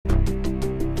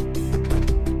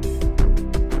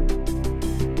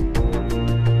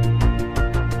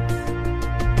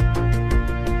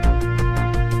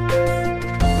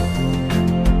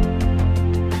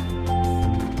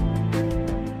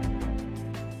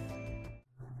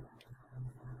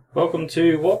Welcome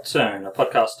to Warp Zone, a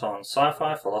podcast on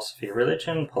sci-fi, philosophy,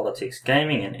 religion, politics,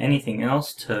 gaming, and anything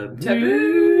else taboo.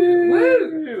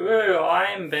 Woo!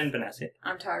 I'm Ben Benassi.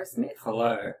 I'm Tara Smith.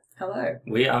 Hello. Hello.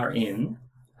 We are in...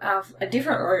 a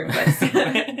different room,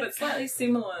 but slightly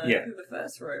similar to the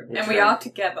first room. And we are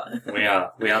together. We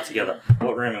are together.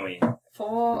 What room are we in?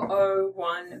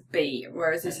 401B,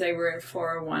 whereas you say we're in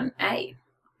 401A.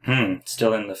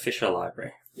 Still in the Fisher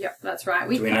Library. Yep, that's right.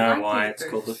 Do we know why it's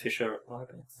called the Fisher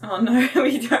Library? Oh, no,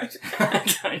 we don't.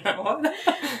 I don't know what.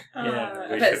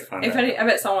 I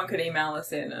bet someone could email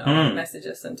us in or message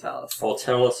us and tell us. Or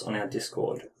tell us on our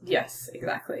Discord. Yes,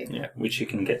 exactly. Yeah, which you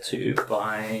can get to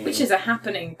by... Which is a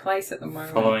happening place at the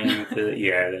moment. Following the...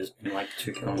 Yeah, there's been like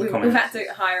 2 comments. We've had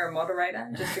to hire a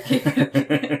moderator just to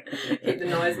keep the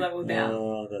noise level down.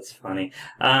 Oh, that's funny.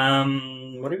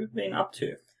 What have you been up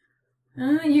to?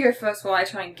 You go first while I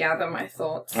try and gather my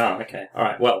thoughts. Oh, okay. All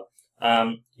right. Well,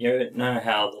 you know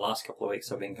how the last couple of weeks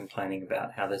I've been complaining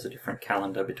about how there's a different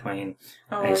calendar between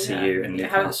ACU and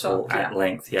Newcastle at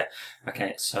length. Yeah.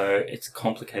 Okay. So it's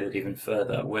complicated even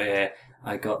further where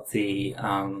I got the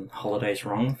holidays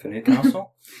wrong for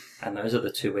Newcastle. And those are the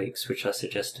 2 weeks which I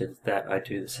suggested that I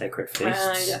do the Sacred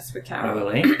Feasts yes, we can.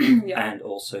 early and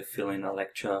also fill in a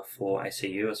lecture for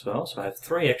ACU as well. So I have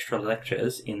 3 extra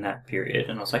lectures in that period.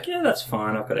 And I was like, yeah, that's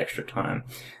fine. I've got extra time.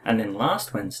 And then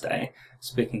last Wednesday,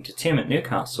 speaking to Tim at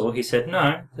Newcastle, he said,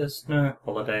 no, there's no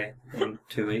holiday in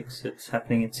 2 weeks. It's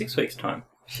happening in 6 weeks' time.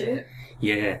 Shit.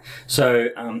 Yeah. So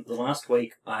the last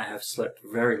week I have slept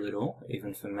very little,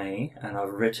 even for me. And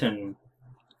I've written...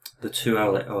 the 2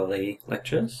 OLE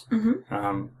lectures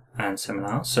and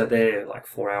seminars. So they're like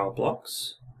 4-hour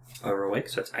blocks over a week.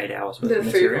 So it's 8 hours worth of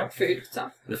material. The food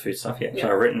stuff. The food stuff, yeah.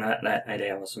 So I've written that 8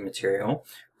 hours of material.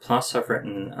 Plus I've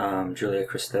written Julia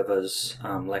Kristeva's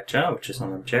lecture, which is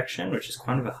on objection, which is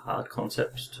kind of a hard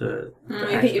concept to...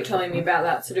 I think you're telling me about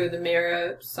that to do with the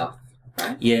mirror stuff.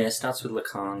 Right? Yeah, it starts with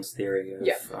Lacan's theory of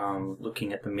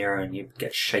looking at the mirror and you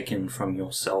get shaken from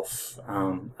yourself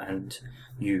and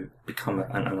you become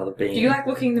another being. Do you like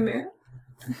looking in the mirror?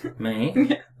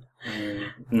 Me?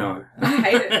 No. I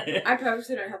hate it. I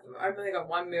purposely don't have... I've only got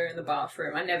one mirror in the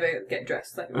bathroom. I never get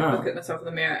dressed. Like, I look at myself in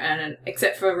the mirror and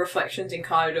except for reflections in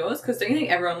car doors, because don't you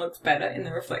think everyone looks better in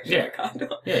the reflection of a car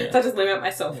door? Yeah. So I just limit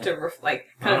myself to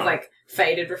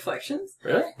faded reflections.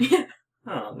 Really? Yeah.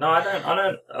 Oh, no, I don't,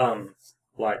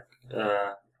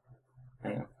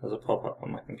 hang on, there's a pop-up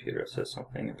on my computer that says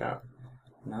something about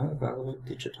no available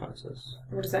digitizers.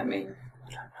 What does that mean? I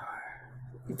don't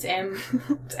know. It's M.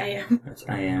 It's AM. It's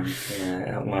AM,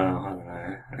 yeah, well, I don't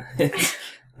know.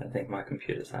 I don't think my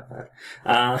computer's that bad.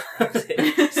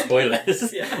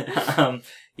 Spoilers.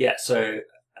 So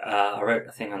I wrote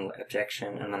a thing on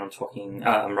objection, and then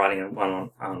I'm writing one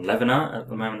on Levinar at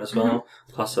the moment as well.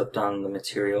 Plus I've done the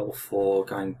material for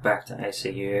going back to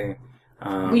ACU.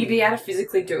 Will you be able to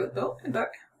physically do it though?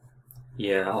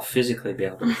 Yeah, I'll physically be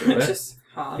able to do it. It's just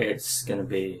hard. It's going to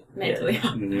be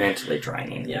mentally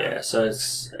draining. Yeah, so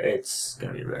it's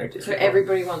going to be very difficult. So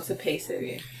everybody wants a piece of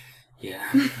you. Yeah.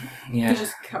 You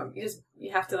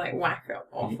have to like whack it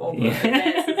off all the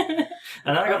advances.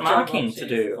 And then I got marking to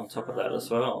do on top of that as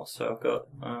well. So I've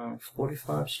got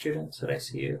 45 students at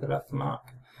ACU that I have to mark.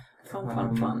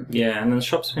 Fun. Yeah, and then the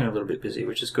shop's been a little bit busy,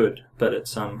 which is good, but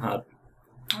it's hard.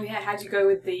 Oh yeah, how'd you go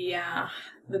with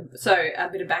so a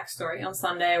bit of backstory. On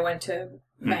Sunday I went to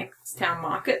Bankstown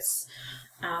Markets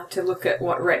to look at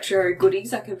what retro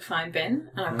goodies I could find, Ben.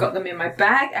 And I've got them in my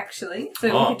bag, actually. So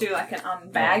we could do like an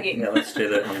unbagging. Yeah, let's do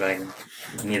the unbagging.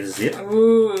 Near the zip.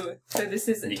 Ooh. So this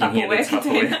is a Tupperware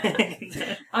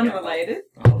container. Unrelated.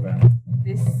 Hold on.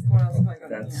 This, what else have I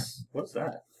got in here? What's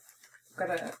that? I've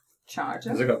got a charger.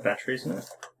 Has it got batteries in it?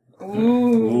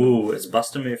 Ooh. It's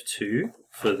Buster Move 2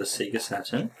 for the Sega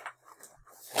Saturn.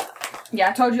 Yeah,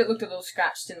 I told you it looked a little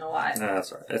scratched in the light. No,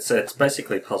 that's right. It's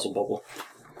basically Puzzle Bobble,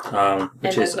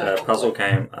 which is a puzzle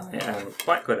game I am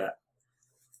quite good at.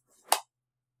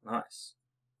 Nice.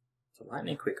 It's a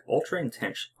lightning quick, ultra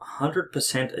intense, 100%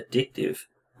 addictive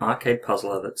arcade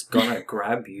puzzler that's gonna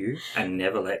grab you and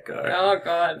never let go. Oh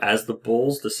god. As the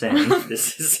balls descend,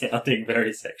 this is sounding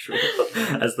very sexual.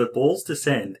 As the balls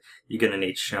descend, you're gonna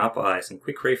need sharp eyes and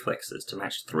quick reflexes to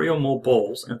match 3 or more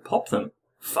balls and pop them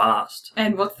fast.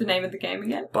 And what's the name of the game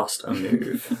again? Bust a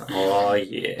Move. Oh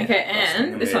yeah. Okay,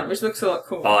 and this one, which looks a lot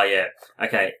cool. Oh yeah.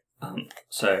 Okay.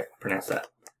 So pronounce that.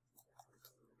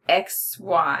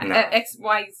 XY. No.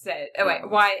 XYZ. Oh wait,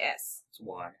 YS. It's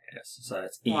YS. So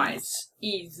it's Ease.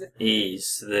 Ease.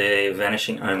 Ease, the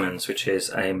Vanishing Omens, which is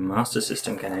a Master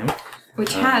System game.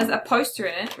 Which has a poster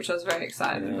in it, which I was very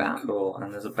excited about. Cool.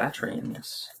 And there's a battery in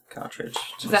this cartridge.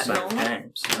 Is that normal?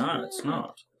 Games. No, it's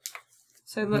not.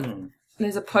 So look,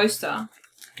 there's a poster.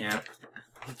 Yeah.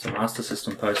 It's a Master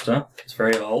System poster. It's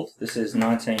very old. This is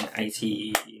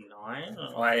 1989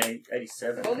 or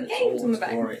 87. All the games on the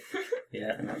back.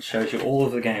 Yeah, and it shows you all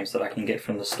of the games that I can get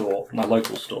from the store, my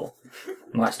local store,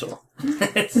 my store.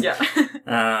 Yeah.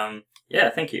 Yeah,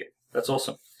 thank you. That's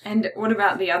awesome. And what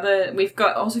about the other? We've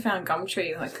also found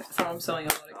Gumtree, like someone selling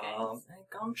a lot of games.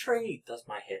 Gumtree does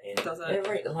my head in. Does it?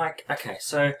 Okay,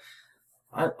 so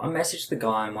I messaged the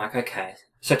guy. I'm like, okay.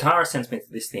 So Tara sends me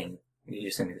this thing.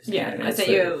 You sent me this. Yeah, I sent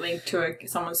you a link to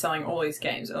someone selling all these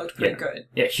games. It looked pretty good.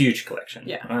 Yeah, huge collection.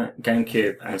 Yeah. Right?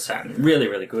 GameCube and Saturn. Really,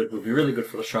 really good. Would be really good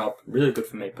for the shop. Really good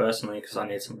for me personally because I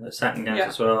need some of those Saturn games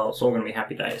as well. It's all going to be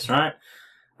happy days, right?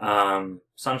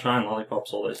 Sunshine,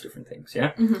 lollipops, all those different things,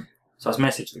 yeah? Mm-hmm. So I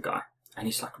messaged the guy and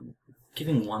he's like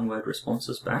giving one-word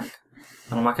responses back.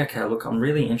 And I'm like, okay, look, I'm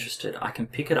really interested. I can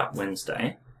pick it up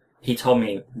Wednesday. He told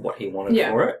me what he wanted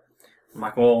for it. I'm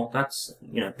like, well, that's,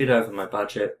 a bit over my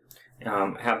budget.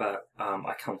 How about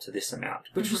I come to this amount?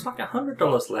 Which was like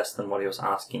 $100 less than what he was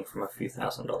asking from a few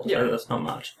 $1,000s. Yeah. That's not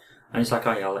much. And he's like,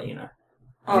 oh yeah, I'll let you know.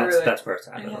 And really? That's where it's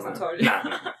at. And he hasn't told you? No.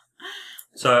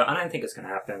 So I don't think it's going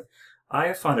to happen.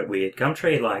 I find it weird.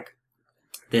 Gumtree,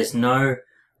 there's no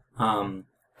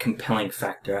compelling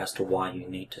factor as to why you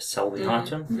need to sell the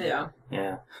item. Yeah.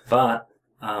 Yeah. But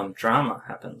drama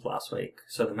happened last week.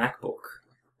 So the MacBook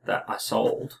that I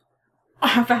sold...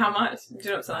 For how much? Do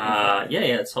you know what I'm saying?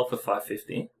 Yeah, it sold for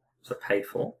 $550. So paid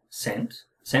for. Sent.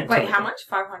 Wait, how much?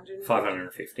 $500?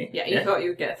 $550. Yeah, you thought you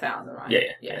would get 1,000, right?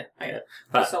 Yeah. Okay.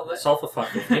 But sold it. Sold for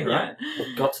 $550, right?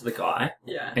 Got to the guy.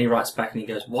 Yeah. And he writes back and he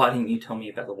goes, why didn't you tell me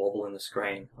about the wobble in the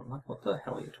screen? I'm like, what the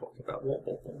hell are you talking about? What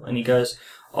wobble? And he goes,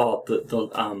 oh, the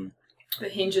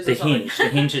hinges the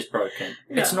hinge is broken.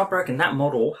 Yeah. It's not broken. That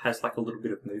model has a little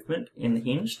bit of movement in the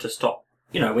hinge to stop,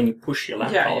 when you push your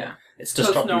laptop. Yeah. It's to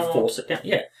stop you force it down.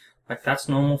 Yeah. That's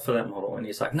normal for that model. And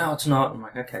he's like, no, it's not. I'm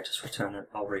like, okay, just return it.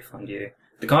 I'll refund you.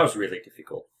 The guy was really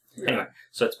difficult. Yeah. Anyway,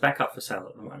 so it's back up for sale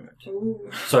at the moment.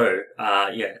 Ooh. So,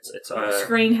 it's... The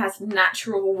screen has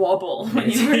natural wobble.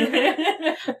 Is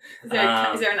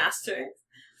there an asterisk?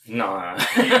 No.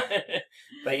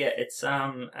 But yeah, it's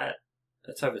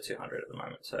it's over 200 at the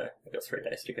moment, so we've got 3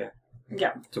 days to go.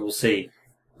 Yeah. So we'll see.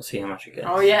 We'll see how much it gets.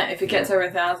 Oh yeah, if it gets over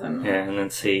 1,000. Yeah, and then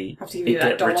see have to give you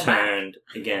that get returned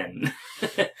again.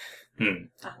 But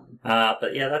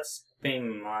yeah, that's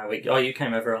been my week. Oh, you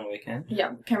came over on the weekend?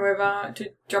 Yeah, came over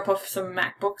to drop off some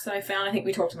MacBooks that I found. I think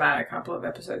we talked about it a couple of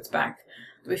episodes back.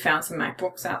 We found some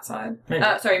MacBooks outside.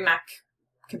 Mac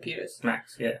computers.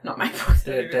 Macs, yeah. Not MacBooks.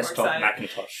 The desktop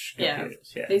Macintosh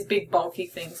computers, yeah. These big bulky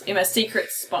things in a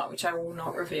secret spot, which I will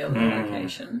not reveal the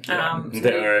location. Yeah.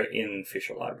 They're in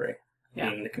Fisher Library. Yeah.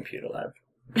 In the computer lab.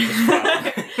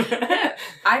 Yeah.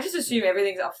 I just assume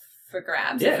everything's up for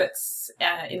grabs if it's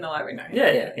in the library. No.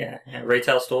 Yeah.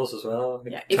 Retail stores as well.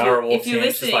 Yeah. Tara walks in,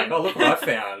 she's like, oh, look what I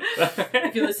found.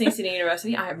 If you're listening to Sydney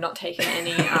University, I have not taken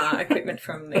any equipment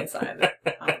from the inside.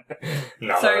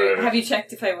 No. So, have you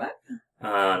checked if they work?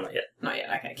 Not yet. Not yet,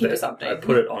 okay. Keep us updated. I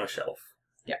put it on a shelf.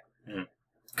 Yeah.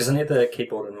 Because I need the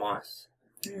keyboard and mice.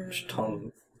 Which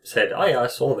Tom said, oh yeah, I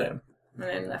saw them. And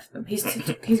then left them. He's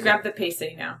grabbed the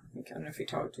PC now. I don't know if he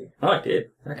told you. Oh, I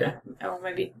did. Okay. Or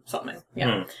maybe something.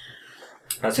 Yeah.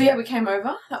 So yeah, we came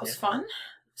over. That was fun.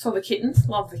 Saw the kittens.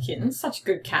 Love the kittens. Such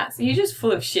good cats. You're just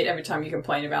full of shit every time you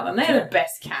complain about them. They're the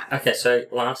best cats. Okay, so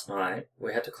last night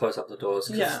we had to close up the doors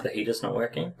because the heater's not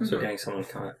working. So we're getting someone to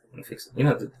come out and fix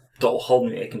it. The whole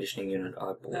new air conditioning unit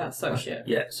I bought. That's so shit.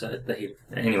 Yeah, so the heater...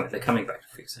 Anyway, they're coming back to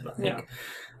fix it, I think.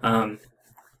 Yeah.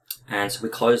 And so we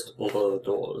closed all of the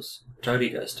doors. Jody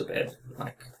goes to bed,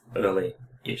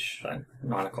 early-ish,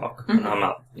 9 o'clock. And I'm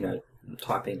up,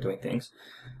 typing, doing things.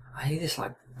 I hear this,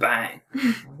 bang.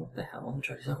 What the hell? And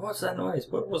Jody's like, what's that noise?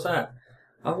 What was that?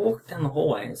 I walk down the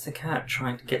hallway and it's the cat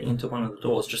trying to get into one of the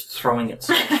doors, just throwing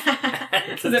itself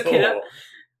at the door. Peanut?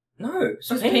 No, it's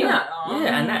Peanut. Oh.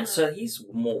 Yeah, and so he's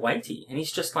more weighty, and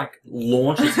he's just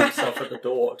launches himself at the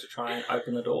door to try and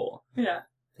open the door. Yeah.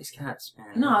 These cats,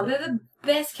 man. No, they're the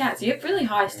best cats. You have really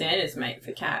high standards, mate,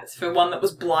 for cats. For one that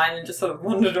was blind and just sort of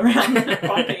wandered around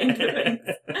bumping into things.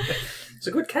 It's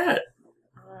a good cat.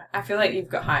 I feel like you've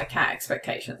got higher cat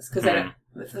expectations because they don't.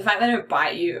 The fact they don't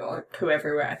bite you or poo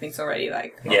everywhere, I think, is already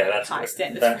that's high good.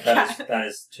 standards for cats. That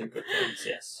is two good things.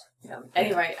 Yes. Yeah.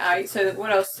 Anyway, so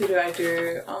what else did I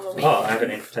do on the weekend? Oh, I have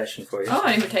an invitation for you. Oh,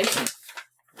 an invitation.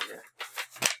 Yeah.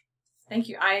 Thank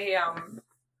you. I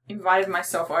invited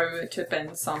myself over to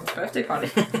Ben's son's birthday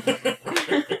party.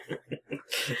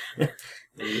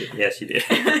 Yes, you did.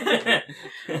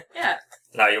 Yeah.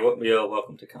 No, you're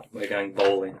welcome to come. We're going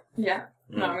bowling. Yeah.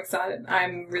 No, I'm excited.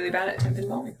 I'm really bad at 10-pin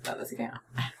bowling, but that's okay.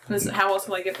 How else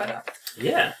will I get better?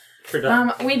 Yeah. True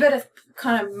that. We better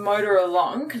kind of motor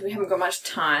along because we haven't got much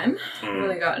time. We've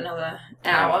only got another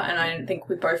hour, and I think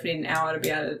we both need an hour to be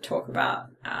able to talk about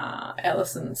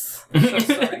Ellison's short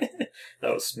story.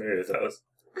 That was smooth. That was.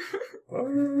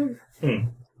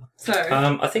 So.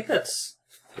 I think that's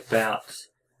about.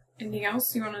 Anything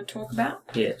else you want to talk about?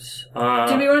 Yes.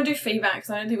 Do we want to do feedback?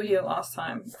 Because I don't think we did it last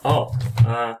time. Oh.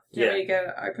 Yeah. You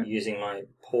go open. Using my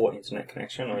poor internet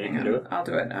connection, or you can do it. I'll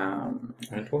do it.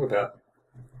 And talk about.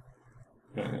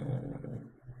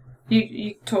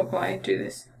 You talk while I do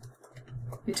this.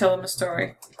 You tell them a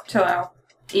story. Tell our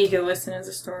eager listeners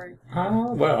a story.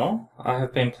 Well, I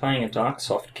have been playing a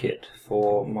Darksoft kit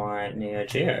for my Neo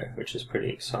Geo, which is pretty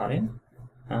exciting.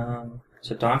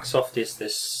 So Darksoft is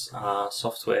this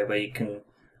software where you can...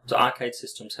 So arcade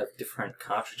systems have different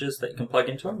cartridges that you can plug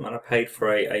into them, and I paid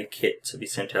for a kit to be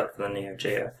sent out for the Neo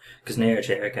Geo, because Neo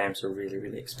Geo games are really,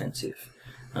 really expensive.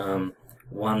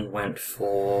 One went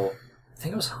for... I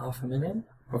think it was $500,000.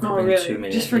 Oh, really? 2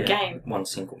 million. Just for a game? One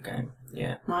single game,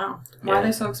 yeah. Wow. Why are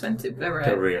they so expensive? They're rare.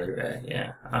 They're really rare,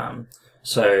 yeah.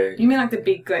 So... You mean like the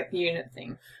big unit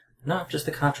thing? No, just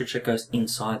the cartridge that goes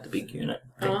inside the big unit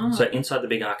thing. Oh. So inside the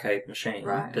big arcade machine,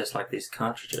 there's like these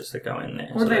cartridges that go in there.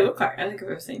 What do they look like? I don't think I've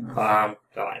ever seen them.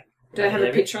 Do they have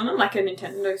a picture on them, like a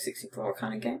Nintendo 64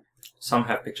 kind of game? Some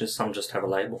have pictures, some just have a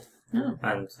label. Oh.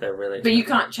 And they're really... But you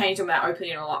can't change them without opening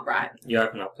it all up, right? You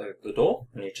open up the door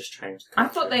and you just change the cartridge.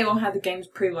 I thought they all had the games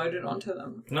preloaded onto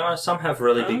them. No, some have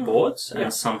really big boards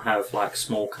and some have like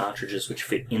small cartridges which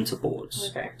fit into boards.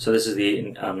 Okay. So this is the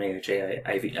Neo Geo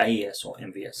AES or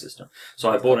MVS system. So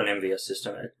I bought an MVS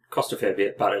system. It cost a fair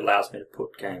bit, but it allows me to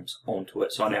put games onto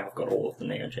it. So now I've got all of the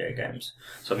Neo Geo games.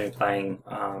 So I've been playing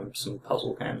some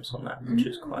puzzle games on that, which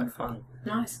is quite fun.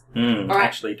 Nice.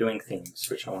 Actually doing things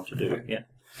which I want to do, yeah.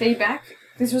 Feedback.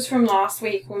 This was from last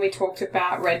week when we talked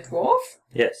about Red Dwarf.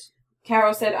 Yes.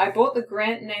 Carol said, I bought the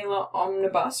Grant Naylor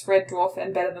Omnibus, Red Dwarf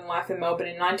and Better Than Life in Melbourne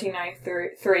in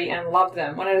 1993 and loved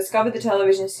them. When I discovered the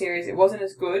television series, it wasn't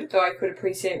as good, though I could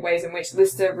appreciate ways in which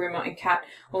Lister, Rimmer and Cat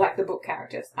were like the book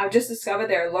characters. I've just discovered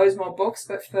there are loads more books,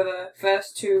 but for the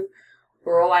first two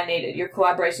were all I needed. Your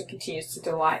collaboration continues to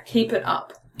delight. Keep it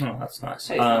up. Oh, that's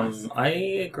nice. I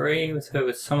agree with her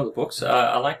with some of the books.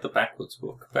 I like the Backwards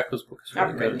book. Backwards book is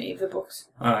really good. I haven't read any of the books.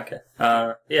 Oh, okay.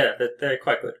 Yeah, they're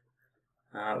quite good.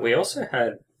 We also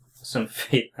had some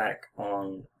feedback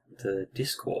on the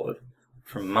Discord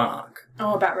from Mark.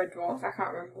 Oh, about Red Dwarf? I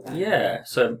can't remember that. Yeah,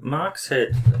 so Mark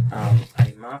said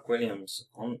a Mark Williams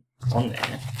on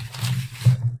there,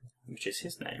 which is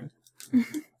his name.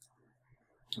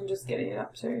 I'm just getting it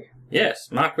up too. Yes,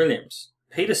 Mark Williams.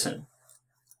 Peterson.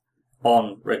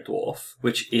 On Red Dwarf,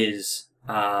 which is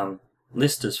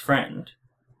Lister's friend,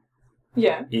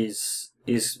 is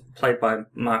played by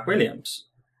Mark Williams,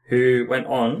 who went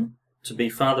on to be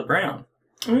Father Brown.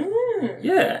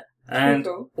 Yeah, and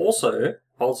also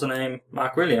holds the name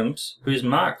Mark Williams, who's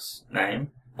Mark's name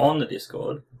on the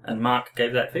Discord, and Mark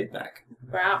gave that feedback.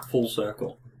 Wow. Full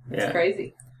circle. That's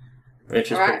crazy.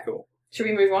 Which is pretty cool. Should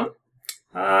we move on?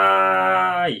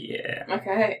 Yeah.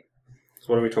 Okay. So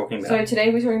what are we talking about? So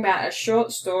today we're talking about a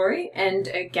short story and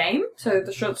a game. So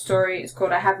the short story is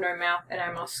called I Have No Mouth and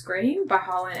I Must Scream by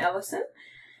Harlan Ellison.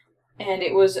 And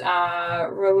it was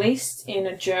released in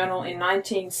a journal in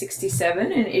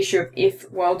 1967, an issue of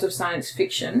If, Worlds of Science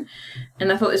Fiction.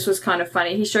 And I thought this was kind of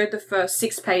funny. He showed the first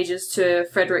 6 pages to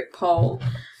Frederick Pohl,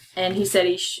 and he said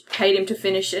he paid him to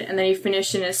finish it, and then he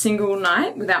finished in a single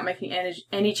night without making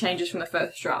any changes from the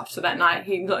first draft. So that night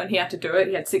he had to do it.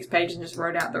 He had 6 pages and just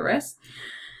wrote out the rest.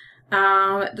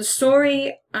 The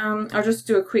story, I'll just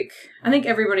do a quick... I think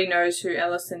everybody knows who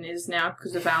Ellison is now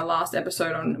because of our last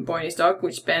episode on Boy and His Dog,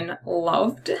 which Ben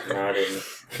loved. No, I didn't.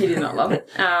 He did not love it.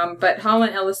 But Harlan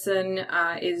Ellison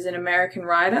is an American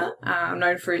writer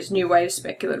known for his new wave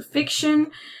speculative fiction,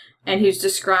 and he's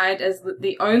described as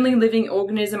the only living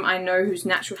organism I know whose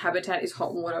natural habitat is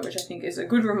hot water, which I think is a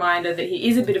good reminder that he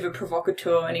is a bit of a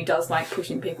provocateur and he does like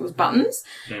pushing people's buttons.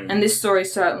 And this story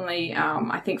certainly,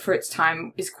 I think for its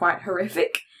time, is quite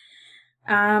horrific.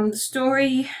 The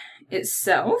story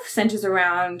itself centers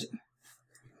around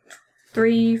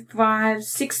 3, 5,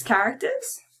 6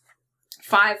 characters,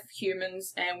 5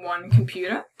 humans and 1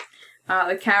 computer.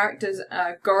 The characters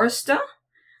are Gorister,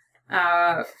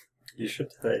 you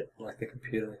should say it like a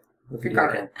computer.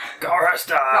 Gorister!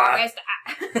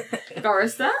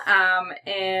 Gorister!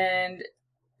 And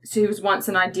So he was once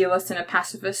an idealist and a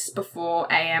pacifist before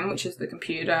AM, which is the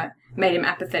computer, made him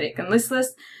apathetic and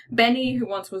listless. Benny, who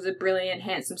once was a brilliant,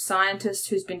 handsome scientist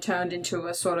who's been turned into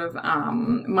a sort of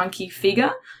monkey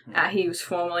figure. He was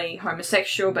formerly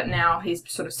homosexual, but now his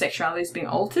sort of sexuality is being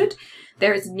altered.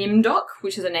 There is Nimdok,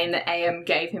 which is a name that AM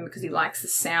gave him because he likes the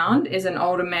sound, is an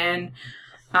older man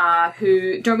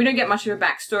we don't get much of a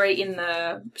backstory in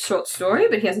the short story,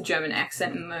 but he has a German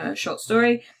accent in the short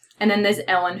story. And then there's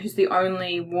Ellen, who's the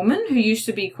only woman who used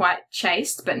to be quite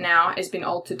chaste, but now has been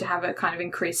altered to have a kind of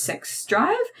increased sex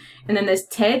drive. And then there's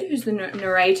Ted, who's the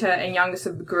narrator and youngest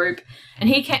of the group. And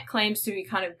he claims to be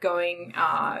kind of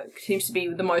seems to be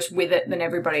the most with it than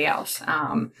everybody else.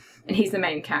 And he's the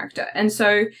main character. And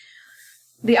so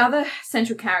the other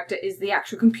central character is the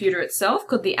actual computer itself,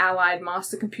 called the Allied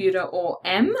Master Computer, or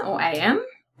M, or AM.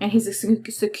 And he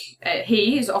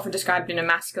is often described in a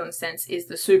masculine sense, is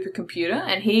the supercomputer.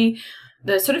 And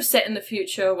the sort of set in the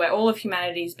future where all of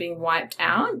humanity is being wiped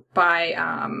out by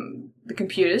the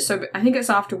computers. So I think it's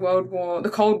after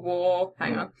the Cold War,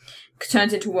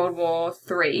 turns into World War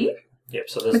III. Yep,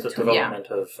 so there's the development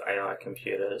of AI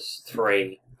computers,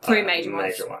 three major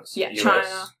ones. Yeah,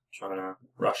 US, China,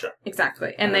 Russia.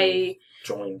 Exactly. And they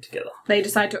join together. They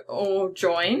decide to all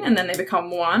join, and then they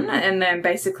become one, and then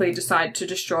basically decide to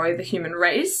destroy the human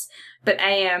race. But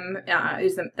AM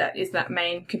is that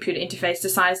main computer interface,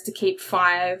 decides to keep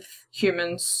 5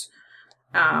 humans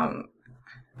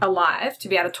alive to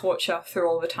be able to torture through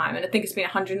all the time. And I think it's been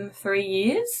 103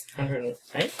 years.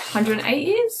 108? 108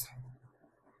 years?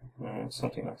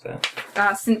 Something like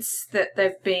that. Since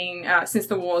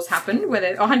the wars happened,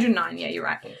 109, yeah, you're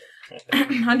right.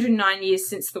 109 years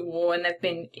since the war, and they've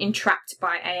been entrapped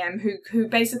by AM, who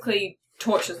basically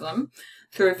tortures them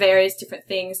through various different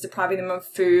things, depriving them of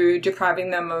food,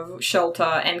 depriving them of shelter,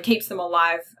 and keeps them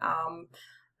alive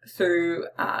through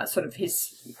sort of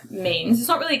his means. It's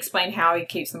not really explained how he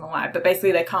keeps them alive, but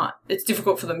basically it's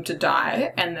difficult for them to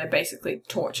die, and they're basically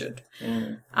tortured.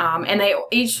 And they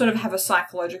each sort of have a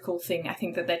psychological thing, I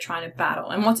think, that they're trying to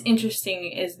battle. And what's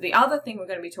interesting is the other thing we're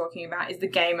going to be talking about is the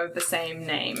game of the same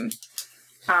name.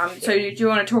 So do you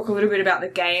want to talk a little bit about the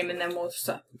game, and then we'll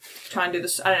try and do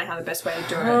this? I don't know how the best way to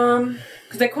do it.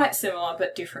 Because they're quite similar,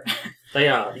 but different. They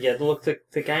are. Yeah, look,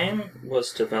 the game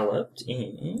was developed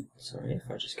in... Sorry, if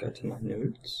I just go to my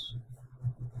notes.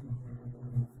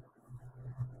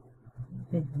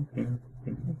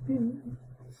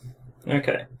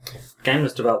 Okay. The game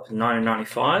was developed in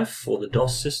 1995 for the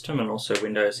DOS system and also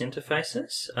Windows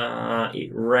interfaces.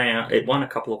 It won a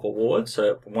couple of awards.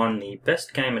 So it won the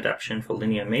Best Game Adaptation for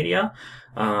Linear Media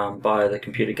by the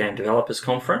Computer Game Developers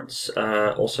Conference.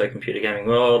 Also, Computer Gaming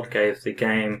World gave the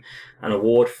game an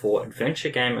award for Adventure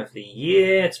Game of the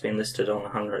Year. It's been listed on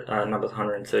number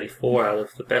 134 out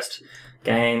of the best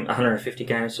 150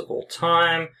 games of all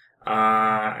time.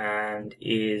 And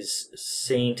is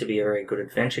seen to be a very good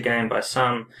adventure game by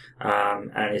some,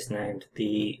 and is named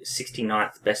the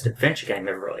 69th best adventure game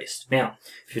ever released. Now,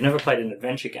 if you've never played an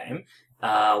adventure game,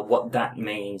 what that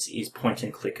means is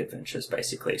point-and-click adventures,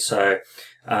 basically. So,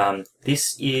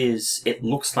 it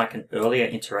looks like an earlier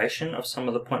iteration of some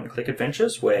of the point-and-click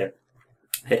adventures, where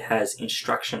it has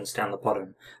instructions down the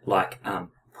bottom, like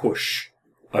push,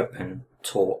 open,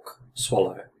 talk,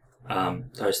 swallow.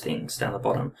 Those things down the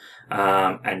bottom,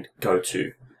 and go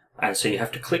to. And so you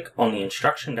have to click on the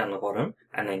instruction down the bottom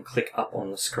and then click up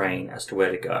on the screen as to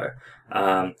where to go.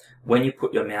 When you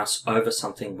put your mouse over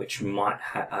something which might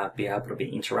be able to be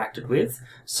interacted with,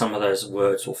 some of those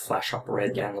words will flash up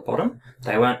red down the bottom.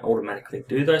 They won't automatically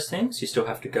do those things. You still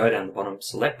have to go down the bottom,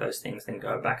 select those things, then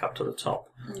go back up to the top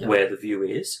where the view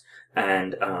is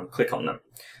and click on them.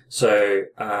 So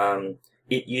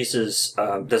it uses...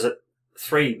 there's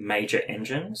 3 major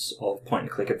engines of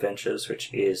point-and-click adventures,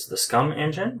 which is the SCUM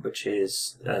engine, which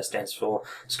stands for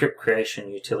Script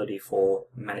Creation Utility for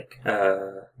Manic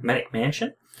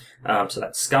Mansion. So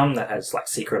that's SCUM, that has like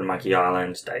Secret and Monkey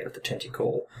Island, Day of the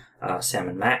Tentacle, Sam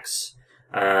and Max.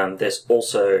 There's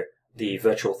also the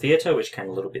Virtual Theatre, which came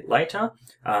a little bit later.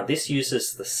 This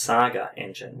uses the Saga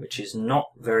engine, which is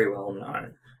not very well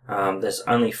known. There's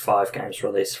only 5 games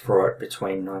released for it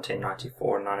between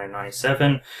 1994 and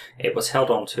 1997. It was held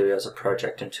on to as a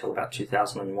project until about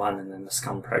 2001, and then the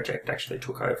SCUM project actually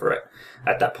took over it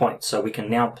at that point. So we can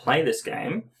now play this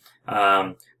game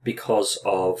because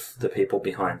of the people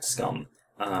behind SCUM,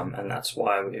 and that's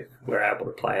why we're able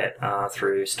to play it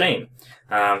through Steam.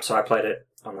 So I played it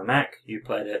on the Mac, you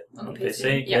played it on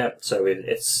PC. Yeah. So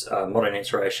it's a modern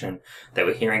iteration that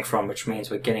we're hearing from, which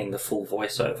means we're getting the full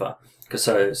voiceover. Because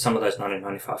some of those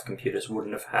 1995 computers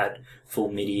wouldn't have had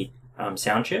full MIDI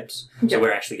sound chips. Yep. So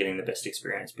we're actually getting the best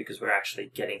experience because we're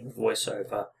actually getting the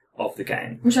voiceover of the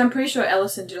game. Which I'm pretty sure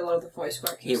Ellison did a lot of the voice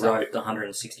work himself. He wrote the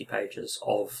 160 pages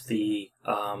of the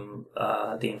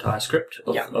entire script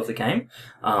of the game.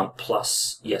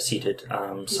 Plus, yes, he did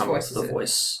some of the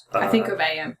voice. I think of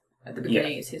AM at the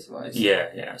beginning is his voice.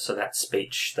 Yeah. So that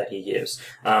speech that he gives.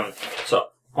 So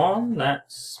on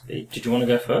that speech, did you want to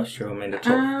go first, or you want me to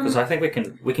talk? Because I think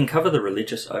we can cover the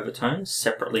religious overtones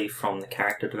separately from the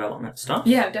character development stuff.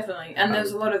 Yeah, definitely. And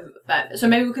there's a lot of that. So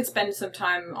maybe we could spend some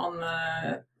time on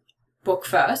the book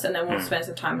first, and then we'll spend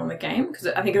some time on the game, because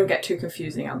I think it'll get too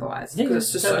confusing otherwise. Because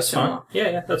it's just so similar.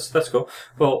 Yeah, that's cool.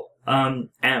 Well,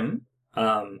 AM,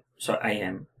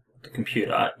 the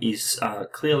computer, is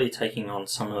clearly taking on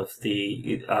some of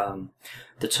the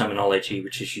terminology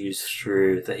which is used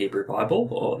through the Hebrew Bible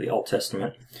or the Old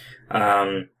Testament.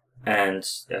 And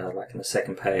like in the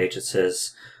second page, it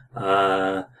says,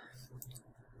 but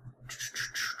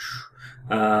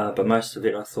most of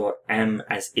it I thought am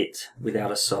as it,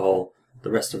 without a soul. The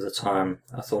rest of the time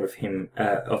I thought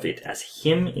of it as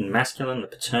him in masculine, the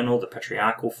paternal, the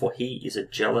patriarchal, for he is a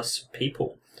jealous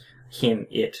people. Him,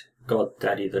 it, God,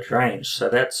 Daddy, the range. So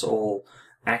that's all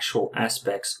actual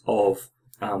aspects of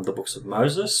the books of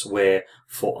Moses, where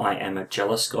for I am a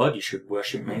jealous God, you should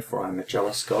worship me, for I am a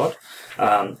jealous God.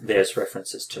 There's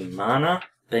references to manna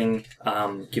being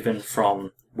given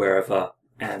from wherever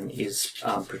is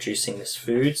producing this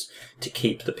foods to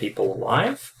keep the people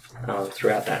alive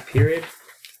throughout that period.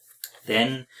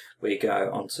 Then we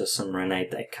go on to some René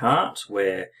Descartes,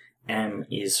 where AM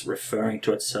is referring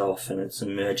to itself and its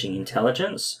emerging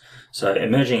intelligence. So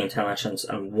emerging intelligence,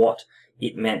 and what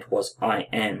it meant was I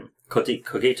am.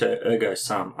 Cogito ergo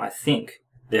sum, I think,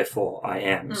 therefore I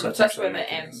am. So that's where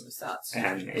the M starts.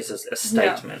 M is a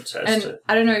statement. Yeah. And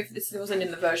I don't know if this wasn't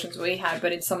in the versions we had,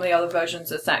 but in some of the other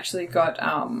versions it's actually got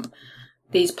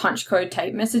these punch code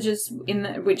tape messages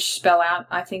which spell out,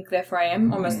 I think, therefore I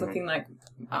am, almost looking like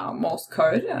Morse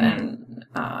code. And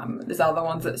there's other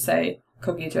ones that say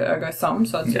cogito ergo sum,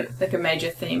 so it's like a major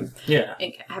theme. Yeah,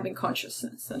 in having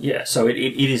consciousness. So it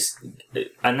is,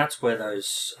 and that's where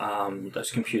those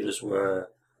computers were.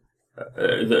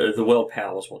 The world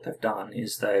powers, what they've done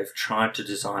is they've tried to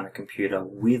design a computer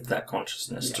with that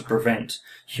consciousness to prevent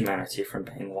humanity from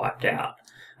being wiped out.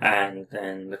 And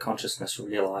then the consciousness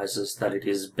realizes that it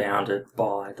is bounded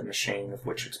by the machine of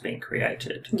which it's been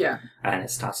created. Yeah. And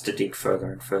it starts to dig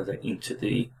further and further into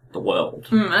the world.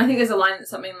 I think there's a line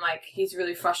that's something like, he's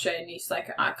really frustrated and he's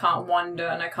like, I can't wonder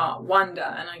and I can't wonder.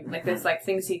 And there's like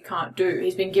things he can't do.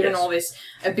 He's been given all this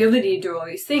ability to do all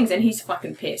these things and he's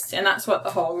fucking pissed. And that's what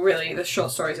the short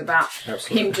story's about.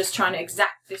 Absolutely. Him just trying to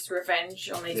exact this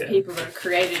revenge on these people that have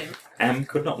created him. Am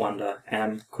could not wonder.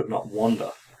 Am could not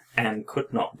wander. Am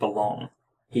could not belong.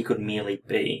 He could merely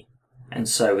be. And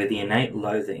so with the innate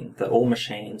loathing that all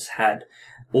machines had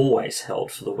always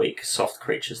held for the weak, soft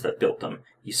creatures that built them,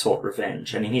 he sought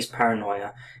revenge. And in his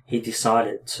paranoia, he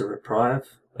decided to reprieve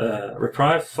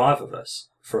 5 of us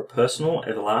for a personal,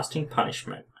 everlasting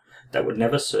punishment that would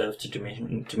never serve to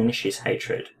diminish his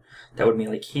hatred, that would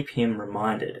merely keep him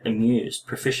reminded, amused,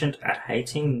 proficient at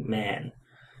hating man,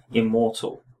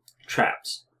 immortal,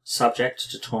 trapped, subject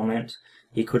to torment.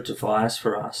 He could devise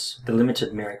for us the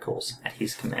limited miracles at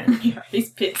his command. Yeah, he's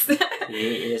pissed.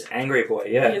 He is angry boy,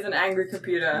 yeah. He is an angry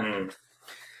computer.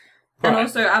 And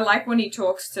also, I like when he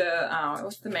talks to,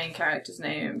 what's the main character's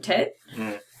name? Ted?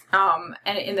 And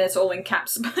that's all in cap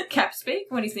speak.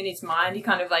 When he's in his mind, he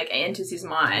kind of like enters his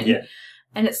mind. Yeah.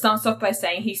 And it starts off by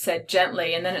saying he said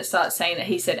gently, and then it starts saying that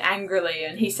he said angrily,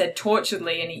 and he said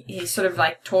torturedly, and he's sort of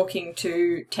like talking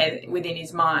to Ted within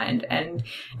his mind. And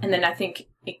then I think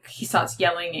he starts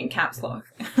yelling in caps lock.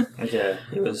 Yeah,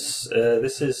 it was.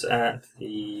 This is at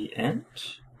the end.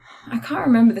 I can't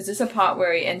remember. There's just a part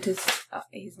where he enters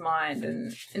his mind,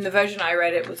 and in the version I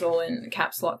read, it was all in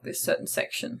caps lock. This certain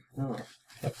section. Oh,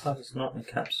 that part is not in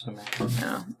caps for me.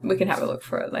 No, we can have a look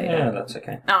for it later. Yeah, that's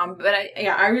okay. But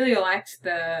I really liked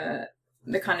the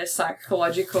kind of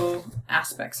psychological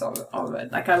aspects of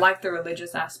it. Like I like the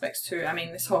religious aspects too. I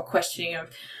mean, this whole questioning of,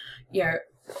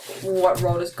 what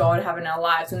role does God have in our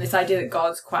lives, and this idea that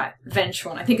God's quite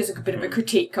vengeful. And I think it's a bit of a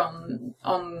critique on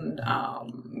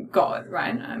God,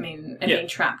 right? I mean, and being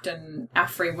trapped in our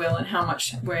free will and how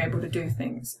much we're able to do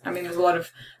things. I mean, there's a lot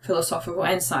of philosophical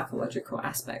and psychological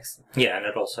aspects. Yeah, and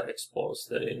it also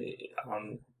explores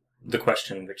the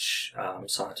question which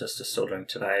scientists are still doing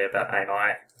today about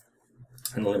AI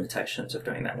and the limitations of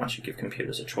doing that. Once you give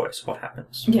computers a choice, what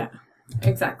happens? Yeah.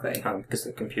 Exactly. Because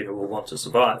the computer will want to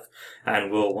survive,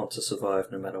 and will want to survive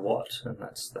no matter what, and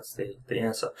that's the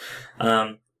answer.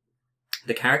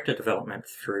 The character development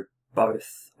through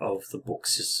both of the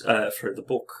books for the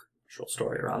book short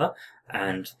story rather,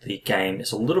 and the game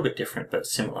is a little bit different but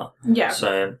similar. Yeah.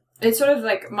 So it's sort of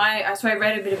like so I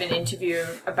read a bit of an interview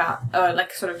about,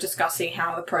 like, sort of discussing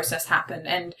how the process happened,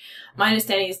 and my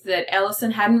understanding is that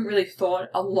Ellison hadn't really thought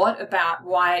a lot about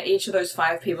why each of those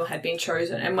 5 people had been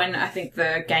chosen, and when I think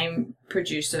the game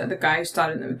producer, the guy who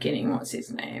started in the beginning, what's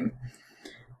his name?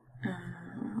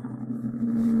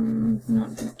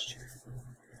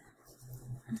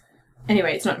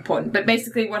 Anyway, it's not important. But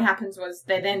basically what happens was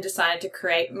they then decided to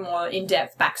create more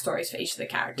in-depth backstories for each of the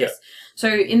characters. Yep.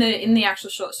 So in the actual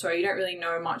short story, you don't really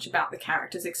know much about the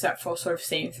characters except for sort of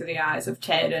seeing through the eyes of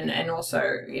Ted and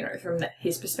also, you know, from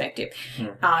his perspective.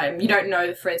 You don't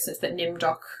know, for instance, that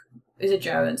Nimdok is a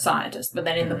German scientist, but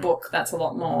then in the book, that's a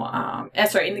lot more,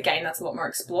 in the game, that's a lot more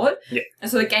explored. Yeah. And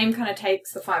so the game kind of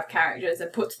takes the 5 characters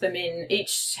and puts them in,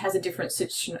 each has a different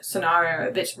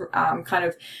scenario that's kind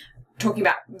of talking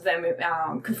about them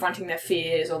confronting their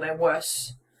fears or their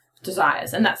worst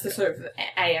desires, and that's the sort of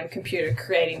AM computer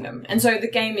creating them. And so the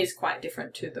game is quite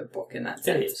different to the book in that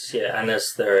sense. It is, yeah, and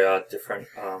there are different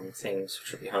things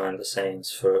which are behind the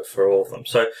scenes for all of them.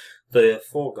 So the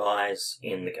 4 guys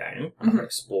in the game are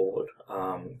explored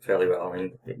fairly well.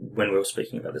 And when we were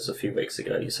speaking about this a few weeks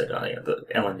ago, you said that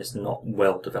Ellen is not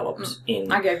well developed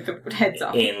in. I gave the heads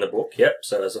up in the book. Yep.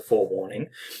 So as a forewarning,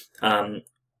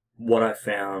 what I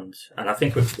found, and I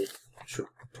think we should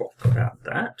talk about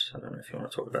that. I don't know if you want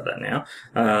to talk about that now,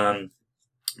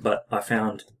 but I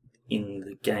found in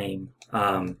the game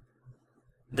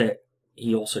that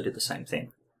he also did the same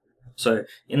thing. So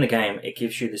in the game, it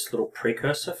gives you this little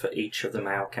precursor for each of the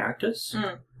male characters,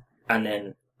 and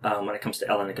then when it comes to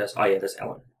Ellen, it goes, "Oh yeah, there's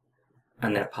Ellen,"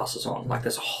 and then it passes on. Like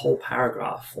there's a whole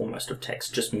paragraph almost of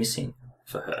text just missing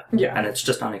for her, and it's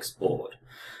just unexplored.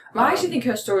 Well, I actually think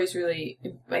her story is really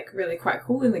quite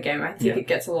cool in the game. I think it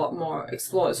gets a lot more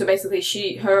explored. So basically,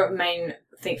 her main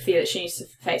fear that she needs to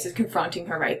face is confronting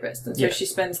her rapist, and so she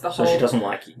spends the whole. So she doesn't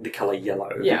like the colour yellow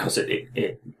because it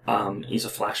is a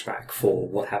flashback for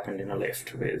what happened in a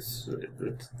lift with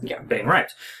being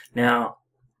raped. Now,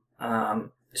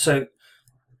 so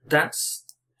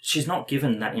she's not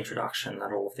given that introduction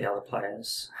that all of the other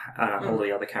players, all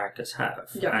the other characters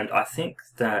have, and I think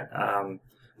that.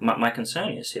 My concern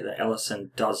is here that Ellison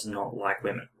does not like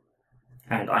women.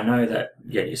 And I know that,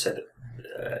 you said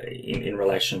that in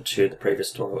relation to the previous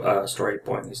story,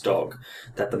 Boy and His Dog,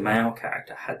 that the male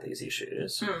character had these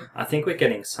issues. I think we're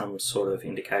getting some sort of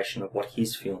indication of what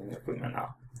his feeling of women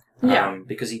are.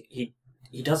 Because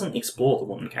he doesn't explore the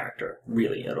woman character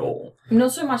really at all.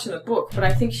 Not so much in the book, but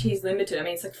I think she's limited. I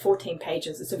mean, it's like 14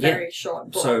 pages. It's a very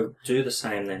short book. So do the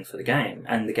same then for the game.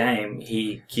 And the game,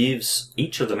 he gives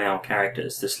each of the male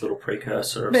characters this little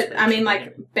precursor of But, I mean,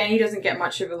 like, Benny doesn't get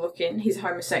much of a look in. He's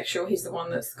homosexual. He's the one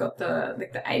that's got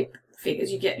the ape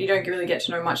figures. You don't really get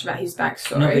to know much about his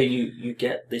backstory. No, but you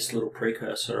get this little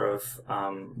precursor of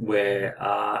where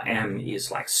M is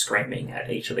like screaming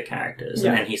at each of the characters,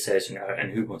 and then he says,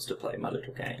 and who wants to play my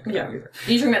little game? Yeah. Are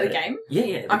you talking about the game? Yeah.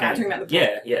 Okay, I'm talking about the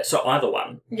book. Yeah. So either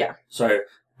one. Yeah. So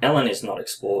Ellen is not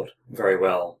explored very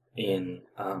well in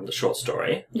the short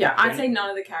story. Yeah, I'd say none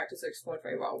of the characters are explored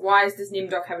very well. Why does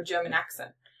Nimdok have a German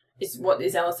accent? What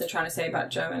is Ellison trying to say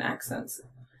about German accents?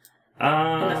 In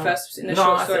the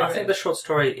short story. I think the short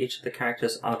story, each of the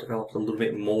characters are developed a little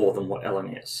bit more than what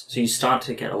Ellen is. So you start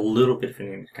to get a little bit of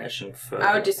an indication for...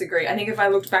 I would disagree. I think if I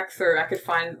looked back through, I could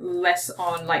find less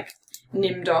on, like,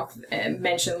 Nimdok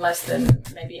mentioned less than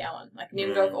maybe Ellen. Like,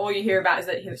 Nimdok, all you hear about is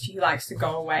that he likes to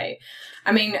go away.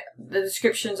 I mean, the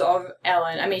descriptions of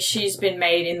Ellen, I mean, she's been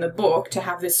made in the book to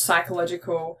have this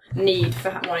psychological need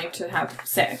for wanting to have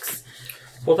sex.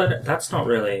 Well, that's not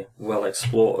really well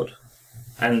explored.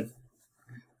 And...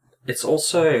 it's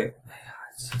also,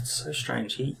 it's so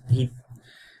strange.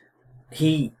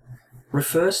 He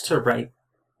refers to rape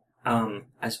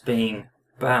as being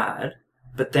bad,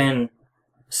 but then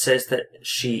says that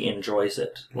she enjoys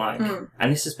it.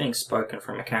 And this is being spoken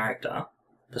from a character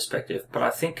perspective, but I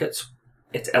think it's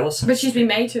Ellison. But she's been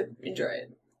made to enjoy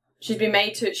it. She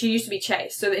used to be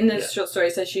chaste. So in the short story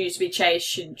it says she used to be chaste,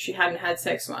 she hadn't had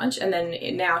sex much, and then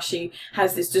now she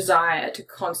has this desire to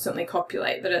constantly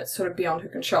copulate, that it's sort of beyond her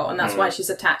control, and that's why she's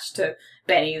attached to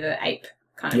Benny, the ape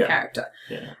kind of character.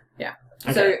 Yeah.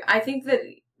 Okay. So I think that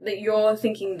that you're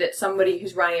thinking that somebody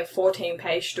who's writing a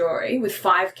 14-page story with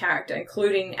 5 characters,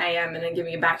 including AM, and then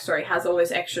giving a backstory, has all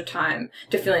this extra time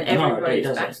to fill in everybody's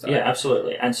backstory. Yeah,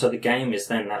 absolutely. And so the game is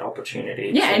then that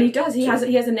opportunity. Yeah, and he does. He has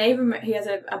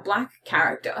a black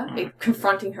character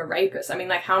confronting her rapist. I mean,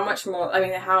 like, how much more? I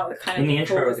mean, how kind of in the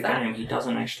intro of the game, he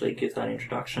doesn't actually give that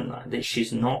introduction. Though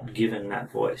she's not given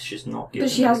that voice. She's not given.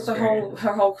 But she has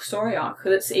her whole story arc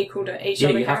that's equal to each. Yeah,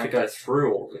 other you have characters. to go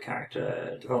through all the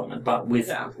character development, but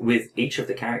with each of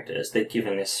the characters, they're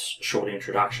given this short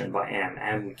introduction by Am.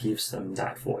 Am gives them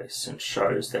that voice and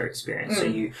shows their experience. So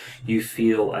you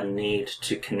feel a need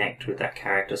to connect with that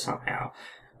character somehow,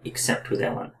 except with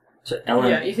Ellen. So Ellen...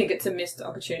 Yeah, you think it's a missed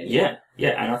opportunity. Yeah,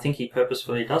 and I think he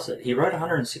purposefully does it. He wrote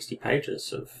 160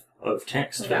 pages of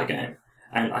text for the game.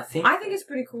 And I think it's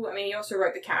pretty cool. I mean, he also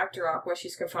wrote the character arc where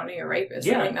she's confronting a rapist.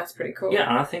 Yeah. I think that's pretty cool. Yeah,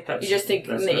 and I think that's... You just think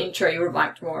in the intro you would have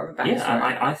liked more of a backstory.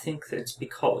 Yeah, I think that it's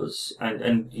because,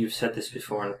 and you've said this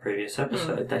before in a previous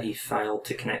episode, that he failed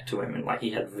to connect to women. Like,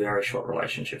 he had very short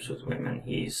relationships with women.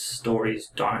 His stories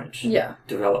don't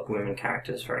develop women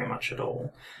characters very much at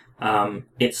all.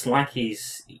 It's like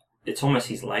it's almost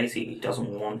he's lazy. He doesn't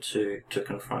want to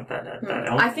confront that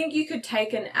element. I think you could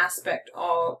take an aspect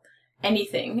of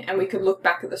anything and we could look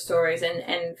back at the stories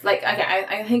and like, okay,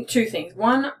 I think 2 things.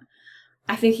 One,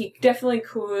 I think he definitely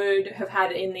could have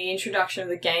had in the introduction of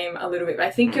the game a little bit, but I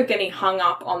think you're getting hung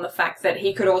up on the fact that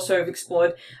he could also have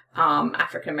explored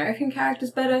African American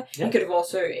characters better. Yeah. He could have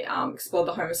also explored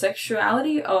the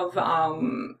homosexuality of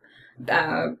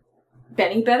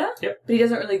Benny better, but he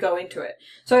doesn't really go into it.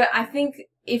 So I think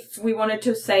if we wanted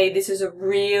to say this is a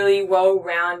really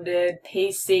well-rounded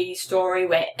PC story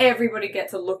where everybody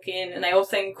gets a look in and they all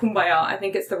sing Kumbaya, I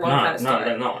think it's the wrong kind of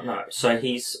story. No. So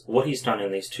what he's done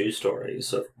in these 2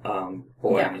 stories of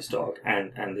Boy and His Dog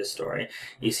and this story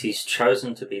is he's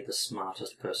chosen to be the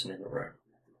smartest person in the room.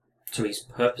 So he's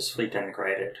purposefully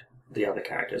denigrated the other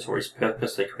characters, or he's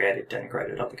purposely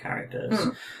denigrated other characters,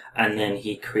 and then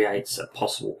he creates a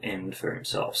possible end for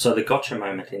himself. So the gotcha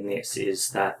moment in this is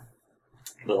that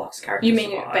the last character You mean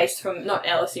survives. based from, not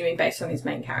Ellis, you mean based on his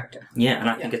main character? Yeah, and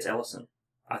I think it's Ellison.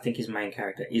 I think his main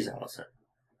character is Ellison.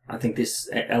 I think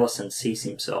Ellison sees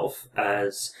himself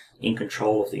as in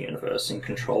control of the universe, in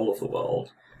control of the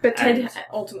world. But Ted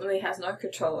ultimately has no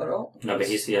control at all. No, but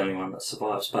he's the only one that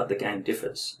survives, but the game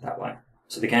differs that way.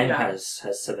 So the game has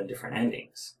 7 different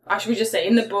endings. Should we just say,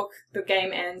 in the book, the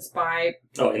game ends by...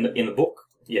 Oh, in the book?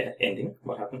 Yeah, ending.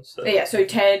 What happens? So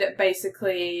Ted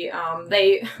basically,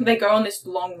 they go on this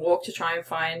long walk to try and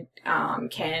find try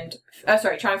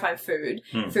and find food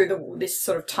through this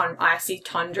sort of icy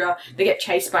tundra. They get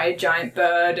chased by a giant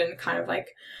bird and kind of like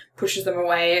pushes them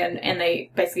away, and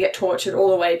they basically get tortured all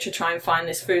the way to try and find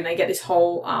this food. And they get this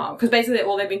whole because basically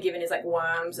all they've been given is like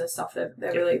worms and stuff. They're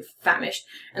really famished,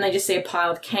 and they just see a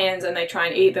pile of cans and they try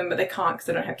and eat them, but they can't because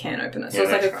they don't have can openers. So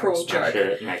it's like a cruel joke.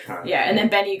 And then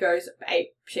Benny goes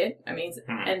ape shit.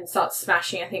 And starts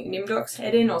smashing, I think, Nimdok's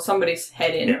head in or somebody's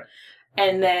head in. Yeah.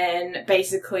 And then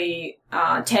basically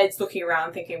Ted's looking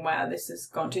around thinking, wow, this has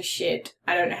gone to shit.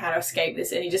 I don't know how to escape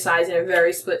this. And he decides in a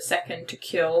very split second to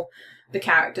kill the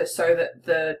character so that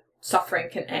the suffering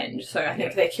can end. So I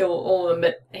think they kill all of them,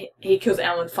 but he kills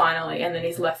Ellen finally, and then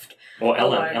he's left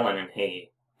Ellen and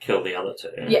he kill the other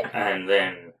 2. Yeah. And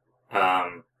then...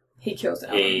 he kills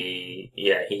Ellen.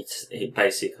 He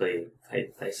basically...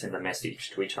 They send a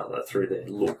message to each other through their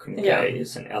look and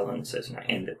gaze, and Ellen says,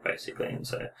 end it, basically. And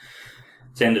so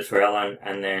it's ended for Ellen,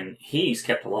 and then he's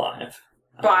kept alive.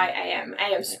 By AM.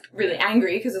 AM's really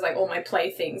angry because it's like, all my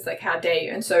playthings, like, how dare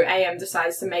you? And so AM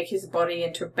decides to make his body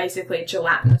into basically a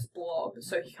gelatinous blob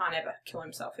so he can't ever kill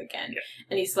himself again. Yeah.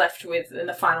 And he's left with, and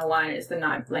the final line is the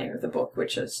 9th name of the book,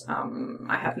 which is,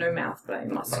 I have no mouth, but I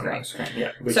must scream.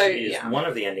 Yeah, which is one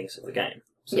of the endings of the game.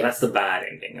 So that's the bad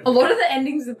ending. A lot of the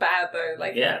endings are bad, though.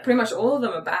 Like, pretty much all of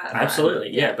them are bad. Absolutely,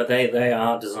 yeah. But they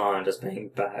are designed as being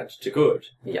bad to good.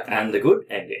 Yeah. And the good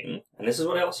ending, and this is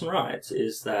what Ellison writes,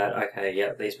 is that,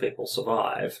 these people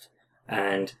survived,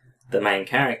 and the main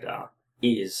character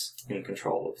is in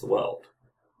control of the world.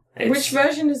 Which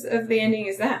version of the ending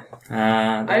is that?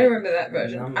 I don't remember that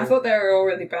version. I thought they were all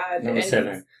really bad. Number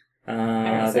 7.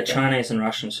 The Chinese and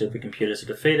Russian supercomputers are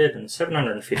defeated, and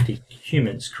 750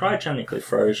 humans, cryogenically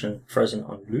frozen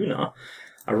on Luna,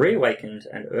 are reawakened,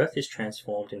 and Earth is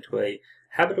transformed into a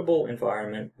habitable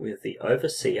environment, with the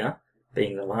Overseer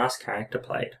being the last character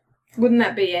played. Wouldn't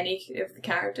that be any of the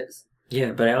characters?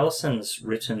 Yeah, but Ellison's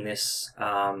written this...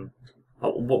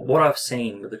 what I've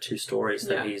seen with the 2 stories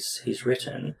that he's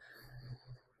written,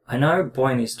 I know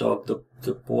Boy and His Dog,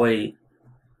 the boy...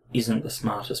 isn't the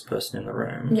smartest person in the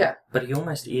room. Yeah. But he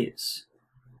almost is.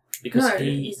 Because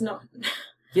he's not.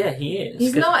 Yeah, he is.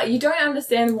 He's not. You don't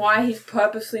understand why he's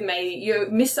purposely made... You're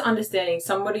misunderstanding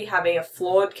somebody having a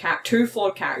flawed two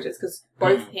flawed characters, because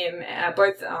both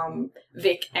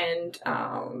Vic and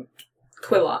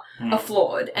Quilla are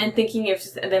flawed, and thinking of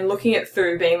then looking it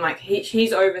through, being like,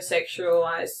 she's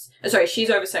over-sexualized,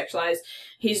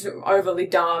 he's overly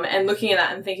dumb, and looking at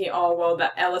that and thinking, oh, well,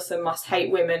 that Ellison must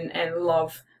hate women and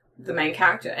love the main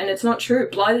character. And it's not true.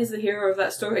 Blood is the hero of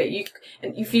that story.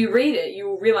 And if you read it, you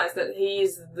will realize that he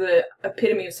is the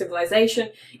epitome of civilization.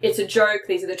 It's a joke.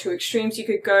 These are the two extremes you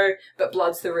could go, but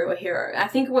Blood's the real hero. I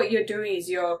think what you're doing is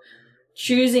you're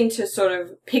choosing to sort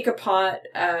of pick apart,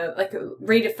 look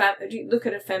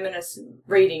at a feminist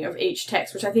reading of each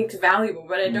text, which I think is valuable,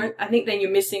 but I think then you're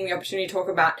missing the opportunity to talk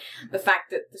about the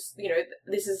fact that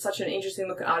this is such an interesting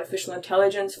look at artificial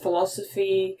intelligence,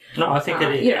 philosophy. No, I think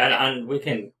it is, and we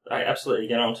can absolutely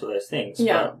get onto those things,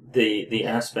 but the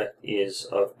aspect is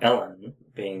of Ellen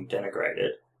being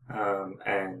denigrated. But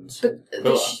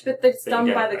that's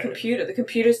done by the computer. The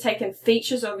computer's taken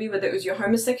features of you, whether it was your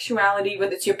homosexuality,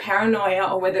 whether it's your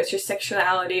paranoia, or whether it's your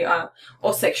sexuality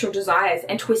or sexual desires,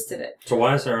 and twisted it. So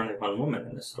why is there only one woman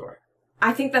in this story?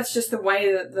 I think that's just the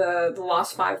way that the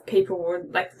last 5 people were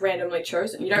randomly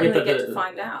chosen. You don't really get to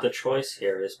find out. The choice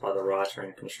here is by the writer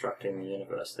in constructing the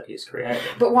universe that he's created.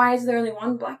 But why is there only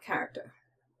one black character?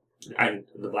 And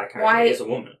the black character is a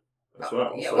woman. As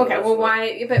well. Yeah, okay, well,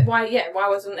 why? But why? Yeah, why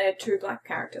wasn't there 2 black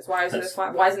characters? Why isn't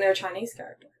there a Chinese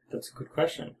character? That's a good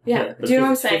question. Yeah, do you know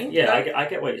what I'm saying? Yeah, I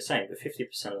get what you're saying. But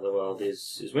 50% of the world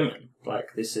is women.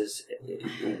 Like this is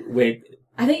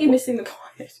I think you're missing the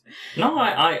point. No,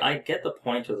 I get the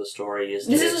point of the story. This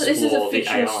is a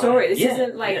fictional story. This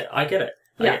isn't like I get it.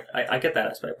 Yeah, I get that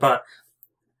aspect. But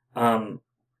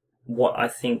what I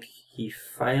think he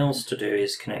fails to do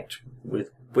is connect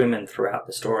with women throughout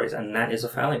the stories, and that is a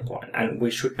failing point, and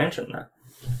we should mention that.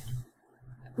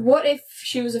 What if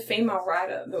she was a female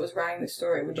writer that was writing the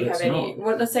story? Would you have any...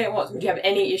 let's say it was. Would you have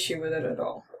any issue with it at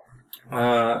all?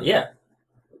 Yeah.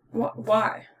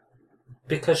 Why?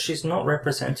 Because she's not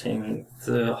representing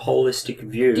the holistic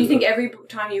view. Do you think every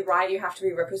time you write, you have to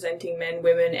be representing men,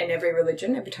 women, and every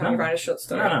religion every time you write a short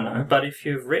story? No. But if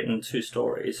you've written 2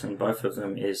 stories, and both of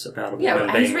them is about a woman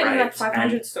being he's written raped, like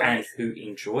 500 stories. And who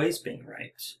enjoys being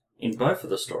raped in both of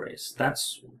the stories,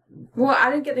 that's... Well, I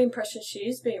didn't get the impression she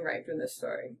is being raped in this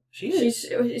story. She is.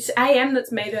 It's AM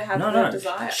that's made her have the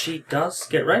desire. She does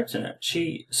get raped in it.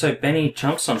 So Benny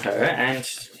jumps on her, and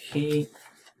he...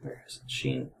 Where is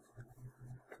it?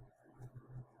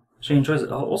 She enjoys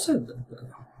it. Also,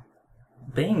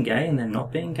 being gay and then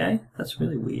not being gay, that's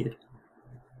really weird.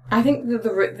 I think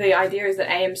the idea is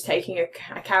that AM's taking a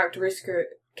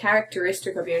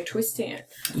characteristic of you and twisting it.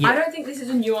 Yeah. I don't think this is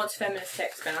a nuanced feminist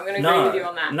text, Ben. I'm going to agree with you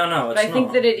on that. No, but I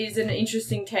think that it is an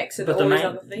interesting text of all these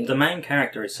other things. The main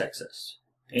character is sexist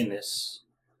in this.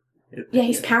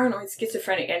 He's paranoid,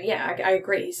 schizophrenic, and I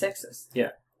agree, he's sexist.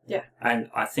 Yeah. Yeah.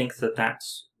 And I think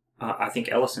that's... I think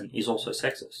Ellison is also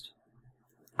sexist.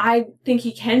 I think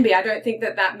he can be. I don't think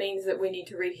that means that we need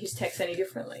to read his text any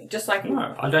differently. Just like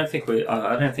I don't think we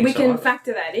can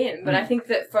factor that in. But I think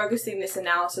that focusing this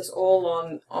analysis all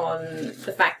on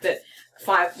the fact that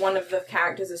one of the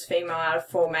characters is female out of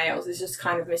 4 males is just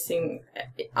kind of missing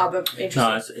other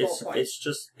interesting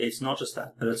points. It's not just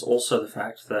that, but it's also the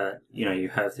fact that you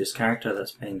have this character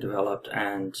that's being developed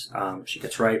and she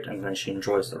gets raped and then she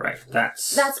enjoys the rape.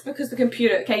 That's because the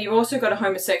computer. Okay, you also got a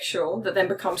homosexual that then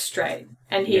becomes straight,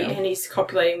 and he's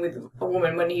copulating with a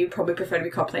woman when you probably prefer to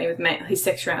be copulating with men. His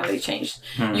sexuality changed.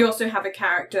 You also have a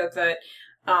character that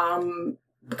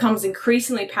becomes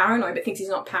increasingly paranoid but thinks he's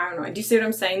not paranoid. Do you see what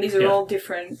I'm saying? These are all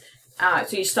different.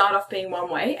 So you start off being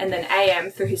one way, and then AM,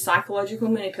 through his psychological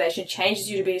manipulation, changes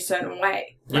you to be a certain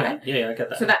way. Right? Yeah, I get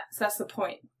that. So that's the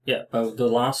point. Yeah, but the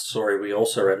last story we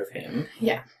also read of him,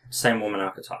 same woman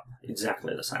archetype,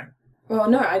 exactly the same. Well,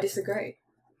 no, I disagree.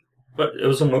 But it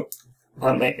was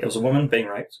a woman being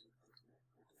raped,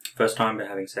 first time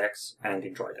having sex, and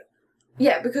enjoyed it.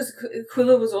 Yeah, because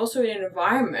Quilla was also in an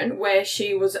environment where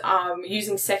she was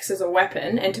using sex as a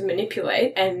weapon and to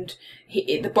manipulate, and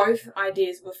both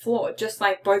ideas were flawed, just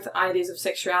like both ideas of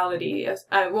sexuality.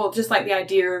 Just like the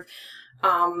idea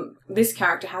of this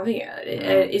character having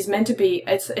it is meant to be.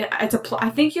 It's a plot. I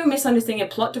think you're misunderstanding a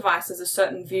plot device as a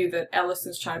certain view that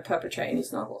Ellison's trying to perpetrate in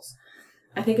his novels.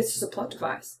 I think it's just a plot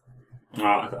device. No,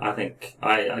 I think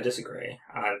I disagree.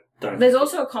 I don't. There's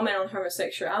also a comment on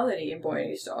homosexuality in Boy and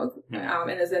His Dog,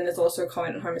 and there's also a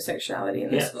comment on homosexuality in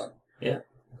this book. Yeah.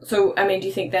 So, I mean, do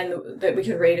you think then that we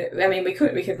could read it? I mean, we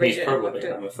could read it. He's probably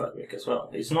homophobic as well.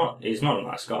 He's not a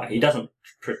nice guy. He doesn't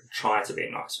try to be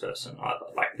a nice person either.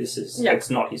 Like, this is, it's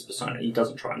not his persona. He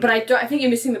doesn't try. But I think you're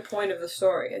missing the point of the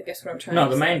story. I guess what I'm trying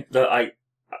to say.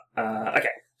 Okay,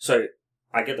 so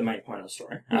I get the main point of the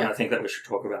story, and I think that we should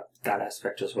talk about that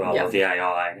aspect as well of the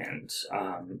AI and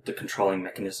the controlling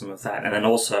mechanism of that, and then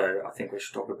also I think we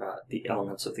should talk about the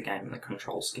elements of the game and the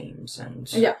control schemes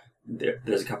and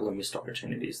there's a couple of missed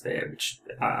opportunities there, which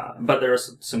but there are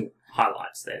some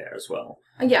highlights there as well.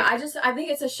 Yeah, I think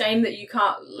it's a shame that you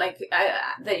can't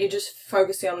that you're just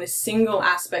focusing on this single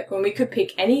aspect when we could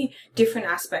pick any different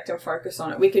aspect and focus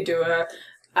on it. We could do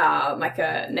like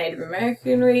a Native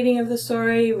American reading of the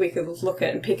story. We could look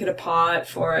at and pick it apart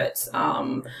for its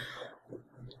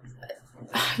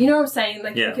you know what I'm saying?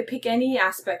 Like, we could pick any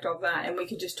aspect of that and we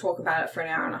could just talk about it for an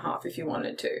hour and a half if you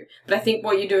wanted to. But I think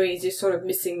what you're doing is you're sort of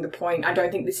missing the point. I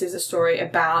don't think this is a story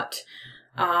about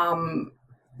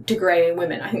degrading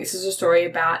women. I think this is a story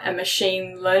about a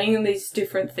machine learning these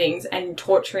different things and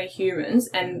torturing humans,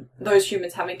 and those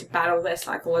humans having to battle their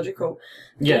psychological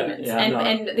demons.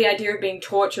 And the idea of being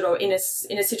tortured or in a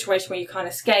situation where you can't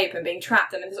escape and being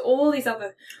trapped, and there's all these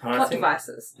other plot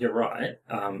devices. You're right.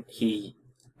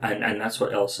 And that's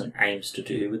what Ellison aims to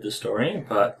do with the story,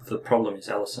 but the problem is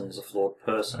Ellison is a flawed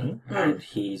person, and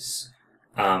he's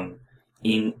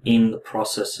in the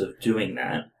process of doing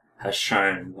that has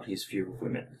shown what his view of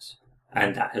women is,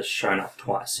 and that has shown up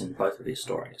twice in both of his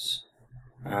stories.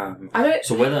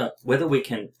 So whether we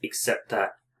can accept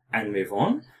that and move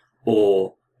on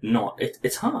or not,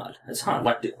 it's hard. It's hard.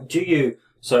 Like, do you?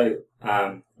 So,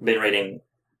 been reading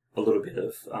a little bit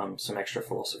of some extra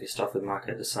philosophy stuff with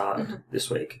Marco de Sade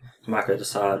this week. Marco de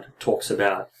Sade talks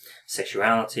about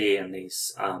sexuality and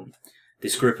these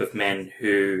this group of men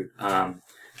who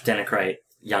denigrate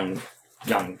young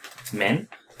men,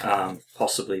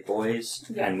 possibly boys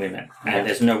and women, and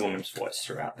there's no woman's voice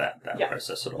throughout that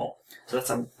process at all. So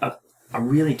that's a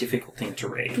really difficult thing to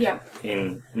read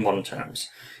in modern terms.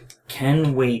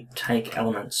 Can we take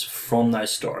elements from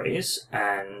those stories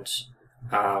and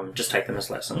just take them as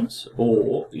lessons,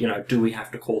 or do we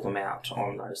have to call them out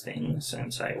on those things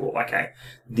and say, well, okay,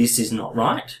 this is not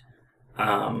right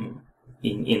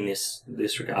in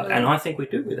this regard? And I think we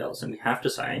do with Ellison. We have to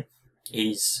say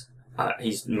he's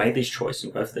made this choice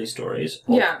in both of these stories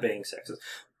of being sexist.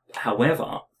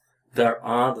 However, there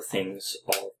are the things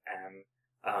of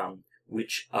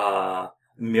which are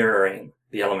mirroring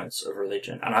the elements of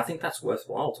religion, and I think that's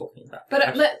worthwhile talking about. But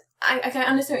I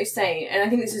understand what you're saying, and I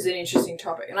think this is an interesting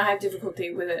topic, and I have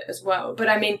difficulty with it as well. But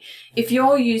I mean, if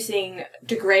you're using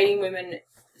degrading women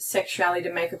sexuality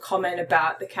to make a comment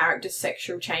about the character's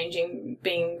sexual changing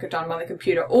being done by the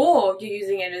computer, or you're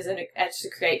using it as to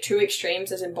create two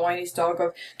extremes, as in Boy and His Dog,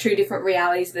 of two different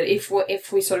realities, that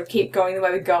if we sort of keep going the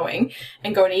way we're going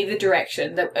and go in either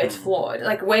direction, that it's flawed.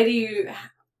 Like,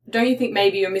 don't you think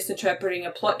maybe you're misinterpreting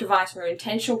a plot device or an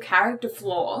intentional character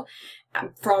flaw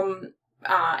from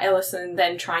Ellison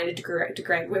then trying to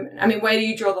degrade women? I mean, where do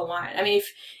you draw the line? I mean,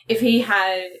 if he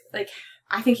had, like,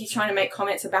 I think he's trying to make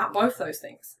comments about both those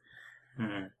things.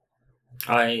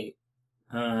 Okay.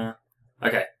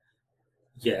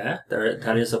 Yeah,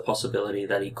 that is a possibility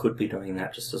that he could be doing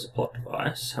that just as a plot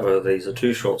device. However, these are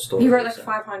two short stories. He wrote like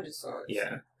 500 stories.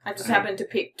 Yeah. I just happened to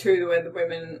pick two where the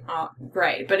women are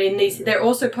great. But in these, they're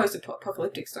also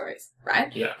post-apocalyptic stories,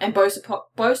 right? Yeah. And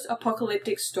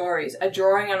post-apocalyptic stories are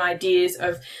drawing on ideas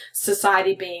of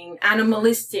society being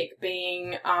animalistic,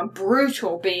 being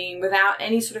brutal, being without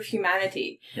any sort of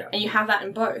humanity. Yeah. And you have that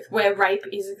in both, where rape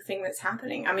is a thing that's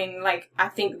happening. I mean, like, I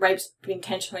think rape's been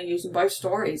intentionally used in both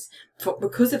stories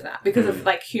because of that, because of,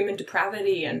 like, human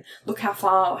depravity and look how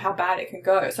bad it can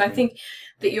go. So I think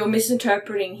that you're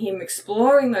misinterpreting him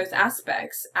exploring those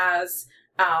aspects as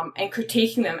and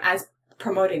critiquing them as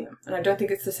promoting them, and I don't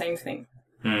think it's the same thing.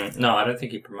 No, I don't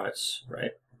think he promotes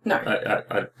rape. No,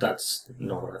 I that's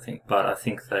not what I think. But I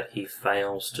think that he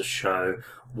fails to show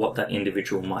what that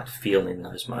individual might feel in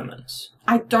those moments.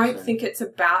 I don't think it's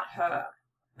about her,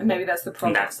 and maybe that's the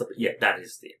problem. That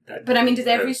is the. But I mean, does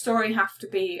every story have to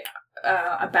be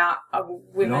about a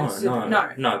women's...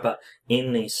 No, but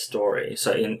in these stories,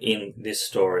 so in this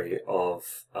story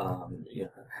of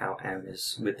how Anne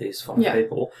is with these 5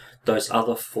 people, those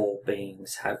other 4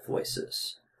 beings have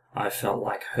voices. I felt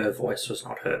like her voice was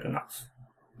not heard enough.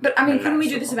 But I mean, couldn't we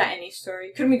do this about any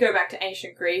story? Couldn't we go back to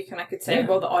ancient Greek and I could say,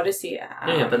 well, the Odyssey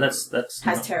but that's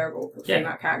has terrible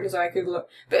female characters, or I could look...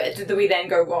 But do we then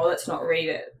go, well, let's not read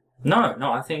it? No,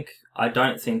 I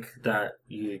don't think that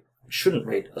you shouldn't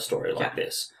read a story like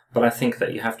this. But I think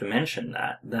that you have to mention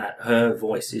that her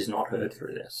voice is not heard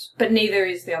through this. But neither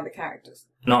is the other characters.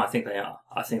 No, I think they are.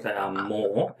 I think they are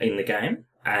more in the game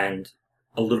and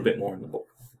a little bit more in the book.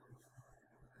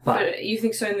 But you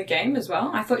think so in the game as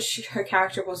well? I thought her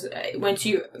character was, once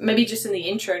you, maybe just in the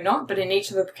intro, not, but in each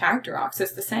of the character arcs,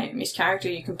 it's the same. Each character,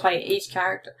 you can play each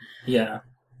character. Yeah.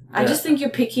 I just think you're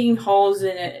picking holes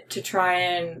in it to try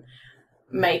and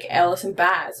make Ellison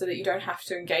bad so that you don't have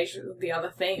to engage with the other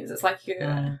themes. It's like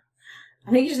I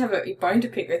think you just have a bone to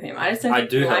pick with him. I just don't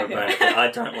think you like him.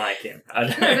 I don't like him. No,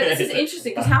 but this is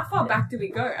interesting because how far back do we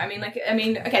go? I mean,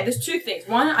 okay, there's two things.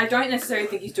 One, I don't necessarily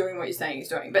think he's doing what you're saying he's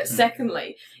doing. But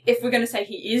secondly, if we're going to say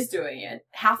he is doing it,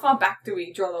 how far back do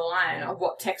we draw the line of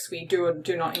what text we do or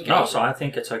do not engage with? So I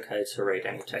think it's okay to read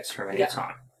any text from any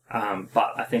time.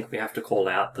 But I think we have to call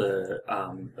out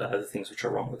the things which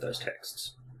are wrong with those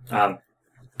texts.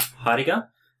 Heidegger,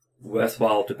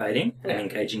 worthwhile debating and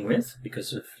engaging with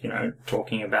because of,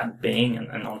 talking about being and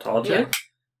ontology. Yeah.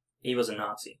 He was a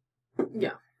Nazi.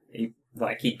 Yeah. He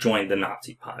joined the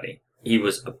Nazi party. He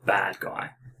was a bad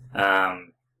guy.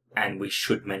 And we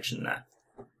should mention that.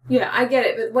 Yeah, I get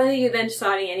it, but when you're then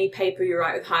citing any paper you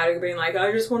write with Heidegger being like,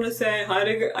 I just want to say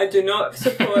Heidegger, I do not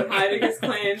support Heidegger's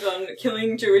claims on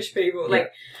killing Jewish people.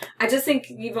 I just think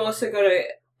you've also got to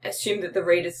assume that the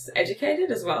reader's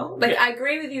educated as well. I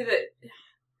agree with you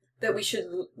that we should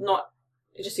not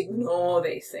just ignore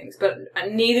these things, but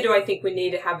neither do I think we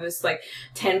need to have this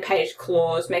 10-page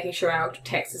clause making sure our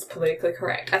text is politically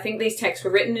correct. I think these texts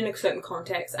were written in a certain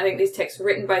context. I think these texts were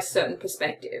written by certain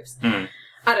perspectives.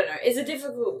 I don't know. It's a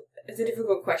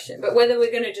difficult question, but whether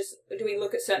we're going to do we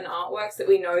look at certain artworks that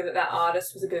we know that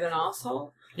artist was a bit of an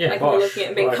arsehole? Yeah, we're looking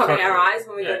at being covering our eyes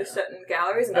when we go to certain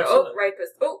galleries and go, oh,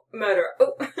 rapist, oh, murderer,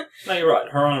 oh. No, you're right.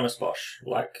 Hieronymus Bosch,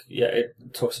 it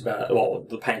talks about,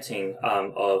 the painting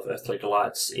of Earthly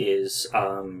Delights is,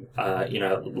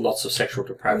 lots of sexual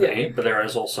depravity, but there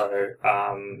is also,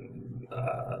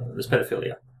 there's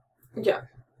pedophilia. Yeah.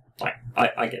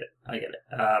 I get it.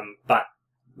 But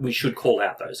we should call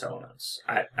out those elements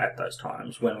at those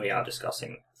times when we are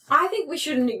discussing. I think we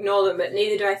shouldn't ignore them, but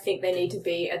neither do I think they need to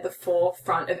be at the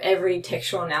forefront of every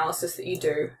textual analysis that you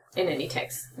do in any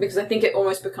text. Because I think it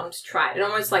almost becomes trite. It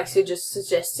almost you're just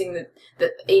suggesting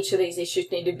that each of these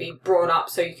issues need to be brought up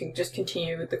so you can just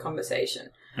continue with the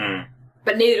conversation.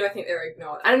 But neither do I think they're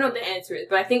ignored. I don't know what the answer is,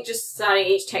 but I think just starting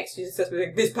each text you just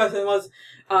with this person was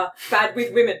bad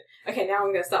with women. Okay, now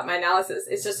I'm going to start my analysis.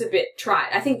 It's just a bit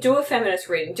trite. I think do a feminist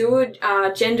reading, do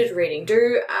a gendered reading,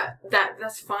 do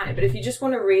that's fine. But if you just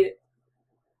want to read...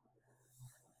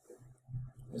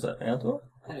 Is that our door?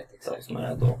 I don't think so. That's not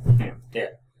our door. Yeah.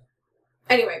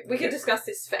 Anyway, we could discuss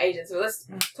this for ages, but let's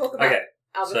talk about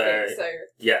other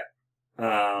things.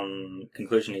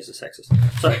 Conclusion, he's a sexist.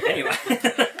 So, anyway...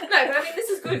 No, but I mean, this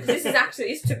is good because this is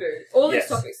actually taboo. All these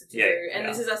topics are taboo, and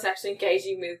this is us actually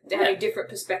engaging with having different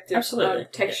perspectives on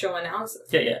textual analysis.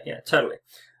 Yeah, totally.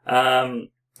 All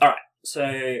right,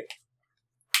 so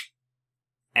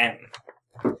M.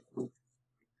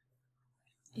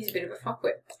 He's a bit of a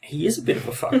fuckwit. He is a bit of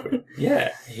a fuckwit.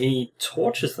 Yeah, he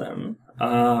tortures them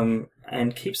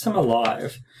and keeps them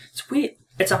alive. It's weird.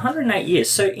 It's 108 years.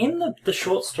 So in the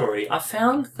short story, I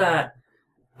found that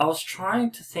I was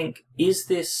trying to think, is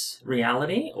this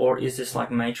reality or is this like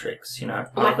Matrix,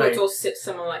 it's all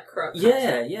similar like Crow.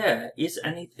 Yeah.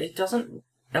 It doesn't,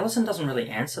 Ellison doesn't really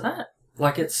answer that.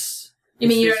 You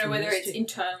mean you don't know whether it's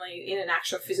internally in an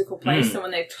actual physical place, so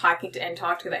when they're hiking to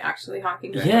Antarctica, they're actually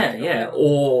hiking to Antarctica? Yeah.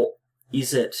 Or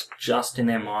is it just in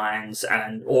their minds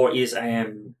or is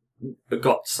AM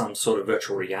got some sort of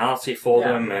virtual reality for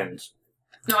them and...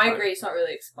 No, I agree, it's not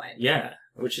really explained. Yeah.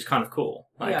 Which is kind of cool,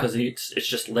 because it's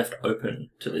just left open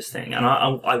to this thing, and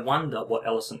I wonder what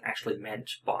Ellison actually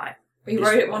meant by. He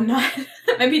wrote it one night.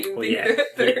 Maybe he didn't think it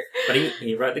through. But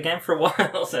he wrote the game for a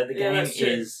while, so the game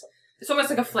is. It's almost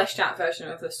like a fleshed out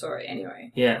version of the story,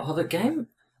 anyway. Yeah. Oh, the game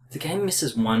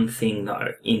misses one thing though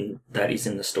that is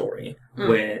in the story,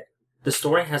 where the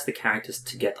story has the characters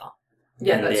together.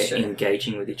 Yeah, and that's they're true.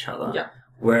 engaging with each other. Yeah.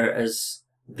 Whereas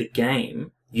the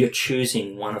game, you're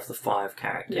choosing one of the 5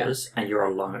 characters and you're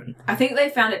alone. I think they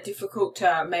found it difficult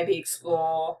to maybe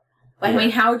explore... I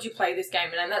mean, how would you play this game?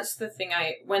 And that's the thing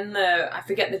I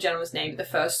forget the gentleman's name, the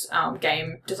first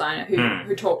game designer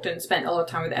who talked and spent a lot of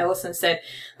time with Ellison, said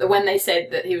that when they said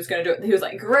that he was going to do it, he was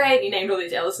like, great, he named all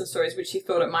these Ellison stories, which he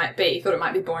thought it might be. He thought it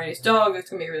might be Boring His Dog,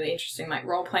 it's going to be a really interesting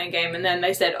role-playing game. And then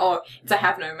they said, it's I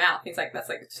Have No Mouth. He's like,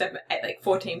 that's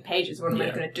 14 pages, what am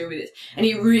I going to do with this? And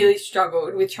he really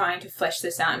struggled with trying to flesh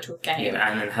this out into a game.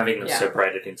 Yeah, and then having them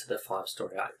separated into the 5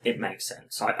 story, it makes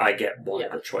sense. I get why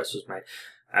the choice was made.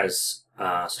 as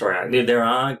story arc. There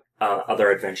are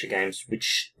other adventure games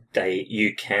which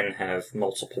you can have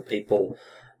multiple people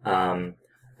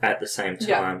at the same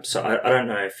time. Yeah. So I don't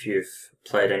know if you've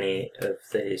played any of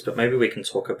these, but maybe we can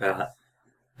talk about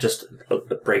just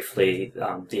briefly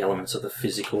the elements of the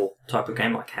physical type of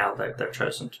game, like how they've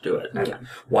chosen to do it, and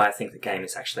why I think the game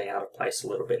is actually out of place a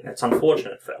little bit. And it's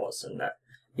unfortunate for Ellison that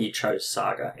he chose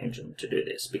Saga Engine to do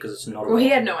this, because it's not... Well, he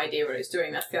had no idea what he was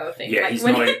doing, that's the other thing. Yeah, he's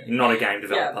not a game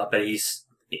developer, but he's...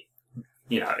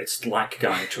 it's like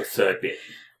going to a third-bit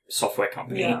software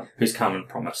company who's come and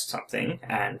promised something,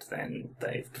 and then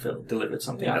they've delivered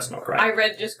something that's not great. I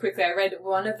read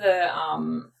one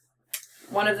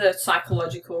of the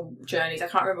psychological journeys. I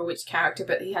can't remember which character,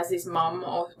 but he has his mum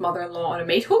or mother-in-law on a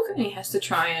meat hook, and he has to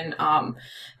try and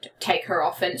take her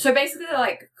off. And so basically, they're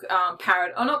like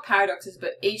not paradoxes,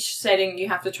 but each setting you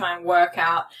have to try and work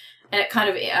out, and it kind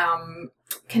of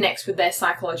connects with their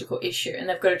psychological issue, and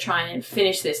they've got to try and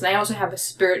finish this. And they also have a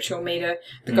spiritual meter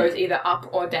that goes either up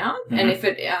or down, and if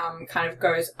it kind of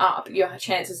goes up, your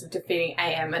chances of defeating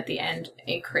AM at the end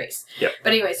increase. Yep.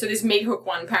 But anyway, so this meat hook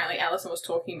one, apparently Ellison was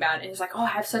talking about it, and he's like, oh,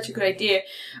 I have such a good idea.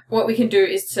 What we can do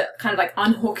is to kind of like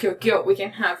unhook your guilt. We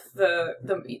can have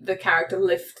the character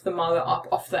lift the mother up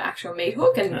off the actual meat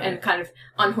hook and kind of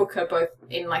unhook her both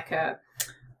in like a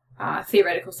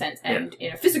theoretical sense and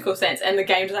in a physical sense, and the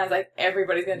game design's like,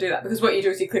 everybody's going to do that, because what you do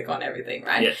is you click on everything,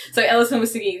 right? Yes. So Ellison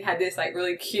was thinking he had this like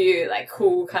really cute, like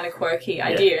cool, kind of quirky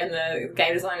idea, and the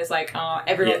game designer is like, oh,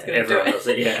 everyone's going to do it.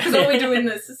 Because all we do in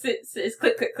this is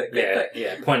click, click, click, click.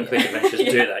 Yeah, point and click adventures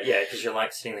do that, because you're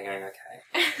like sitting there going, okay,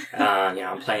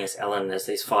 I'm playing as Ellen, there's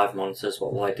these 5 monitors,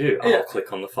 what will I do? I'll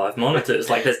click on the 5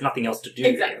 monitors. Like, there's nothing else to do.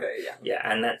 Exactly, Yeah,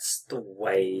 and that's the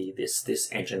way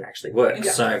this engine actually works.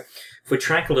 Yeah. So if we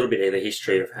track a little bit of the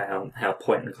history of how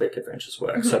point and click adventures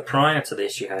work. So prior to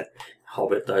this, you had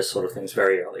Hobbit, those sort of things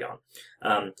very early on.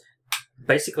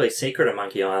 Basically, Secret of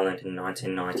Monkey Island in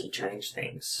 1990 changed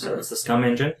things. So it's the Scum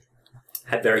engine.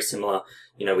 Had very similar,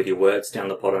 with your words down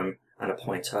the bottom and a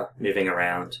pointer moving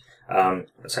around.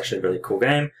 It's actually a really cool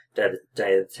game. Day of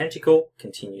the Tentacle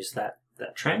continues that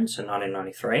trend, so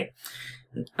 1993.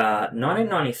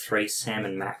 1993, Sam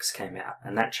and Max came out,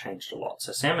 and that changed a lot.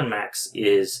 So Sam and Max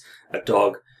is a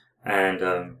dog and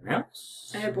a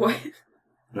mouse. And a boy.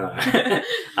 No.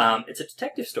 It's a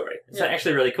detective story. It's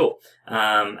actually really cool.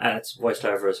 And it's voiced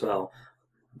over as well.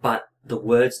 But the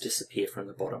words disappear from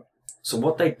the bottom. So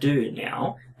what they do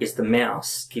now is the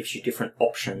mouse gives you different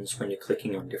options when you're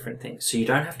clicking on different things. So you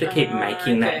don't have to keep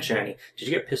making that journey. Did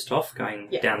you get pissed off going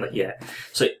down the... Yeah.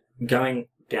 So going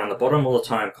down the bottom all the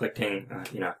time, clicking,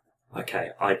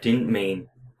 okay, I didn't mean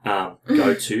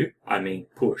go to, I mean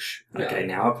push. Okay,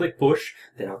 now I'll click push,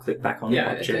 then I'll click back on the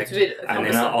object, and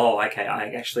then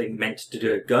I actually meant to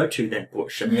do a go to, then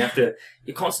push. And you're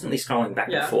constantly scrolling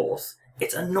back and forth.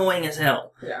 It's annoying as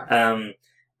hell. Yeah.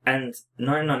 And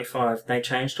 1995, they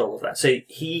changed all of that. So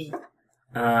he,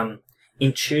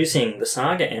 in choosing the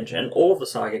Saga engine, all of the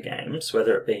Saga games,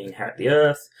 whether it be Inherit the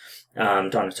Earth,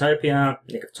 Dinotopia,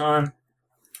 Nick of Time,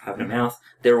 Haven of Mouth,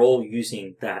 they're all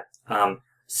using that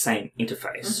same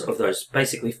interface of those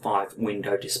basically 5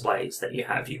 window displays that you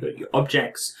have. You've got your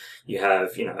objects, you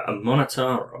have, a monitor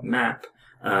or a map,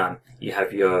 you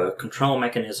have your control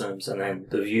mechanisms, and then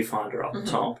the viewfinder up the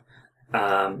top.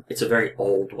 It's a very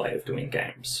old way of doing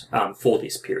games for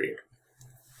this period.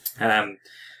 And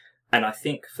I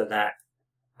think for that,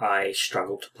 I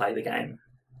struggled to play the game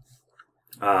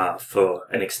for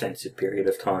an extensive period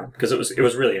of time, because it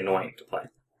was really annoying to play.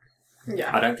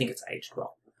 Yeah. I don't think it's aged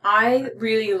well. I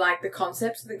really like the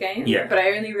concepts of the game, but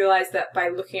I only realised that by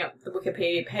looking up the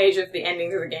Wikipedia page of the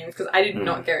endings of the games, because I did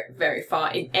not get very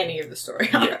far in any of the story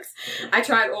arcs. I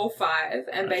tried all 5,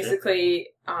 and basically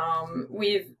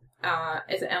with...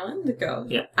 is it Ellen, the girl?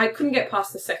 Yeah. I couldn't get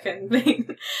past the second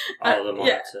thing. The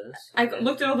monitors. I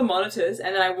looked at all the monitors,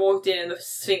 and then I walked in, and the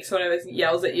Sphinx sort of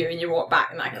yells at you, and you walk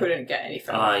back, and I couldn't get any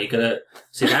further. You gotta...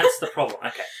 See, that's the problem.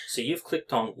 Okay, so you've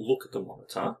clicked on look at the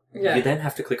monitor. Yeah. You then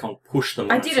have to click on push the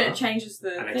monitor. I did, and it changes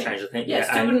the thing. It changed the thing. Yeah, it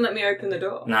still wouldn't let me open the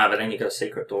door. No, but then you got a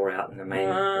secret door out in the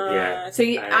main...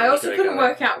 See, I also couldn't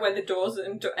work out where the doors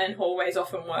and hallways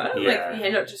often were. Yeah. Like, you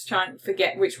end up just trying to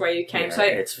forget which way you came. Yeah, so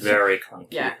it's very clunky.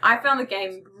 Yeah, I found the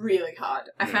game really hard.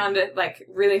 I found it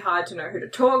really hard to know who to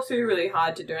talk to, really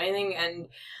hard to do anything, and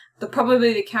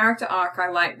probably the character arc I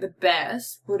liked the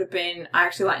best would have been, I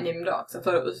actually liked Nimdox. I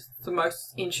thought it was the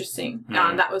most interesting.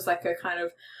 That was like a kind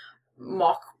of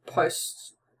mock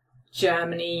post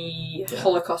Germany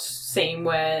Holocaust scene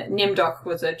where Nimdok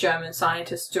was a German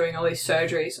scientist doing all these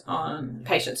surgeries on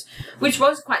patients, which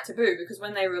was quite taboo because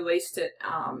when they released it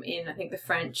in, I think, the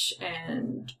French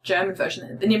and German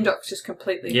version, the Nimdok's just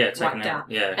completely wiped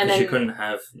out. Yeah, because you couldn't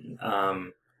have...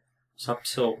 it's up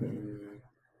till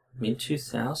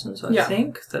mid-2000s, I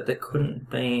think, that there couldn't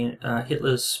be...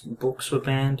 Hitler's books were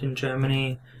banned in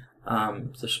Germany.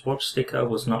 The sports sticker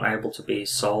was not able to be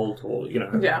sold or,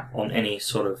 on any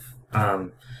sort of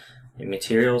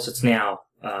materials. It's now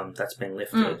that's been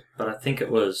lifted, but I think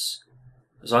it was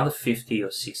either 50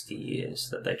 or 60 years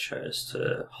that they chose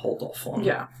to hold off on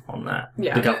that.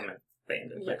 Yeah. The government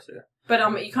banned it, basically.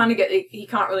 But you kind of get he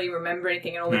can't really remember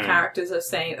anything, and all the characters are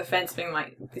saying offense, being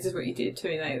like, "This is what you did to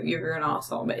me. Like, you're an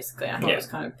arsehole," basically. I thought it was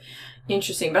kind of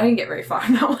interesting, but I didn't get very far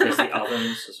in that one. There's the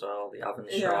ovens as well. The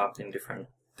ovens show up in different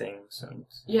things, and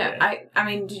I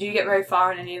mean, did you get very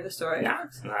far in any of the story? No,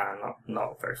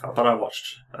 not very far. But I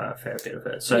watched a fair bit of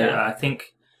it. So I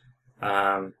think,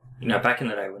 back in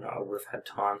the day when I would have had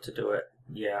time to do it,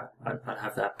 I'd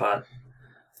have that. But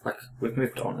like we've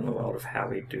moved on in the world of how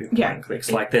we do point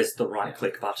clicks. Like there's the right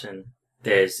click button.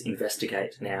 There's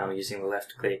investigate now using the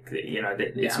left click.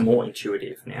 It's more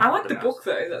intuitive now. I like the book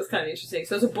though. That was kind of interesting.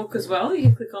 So there's a book as well that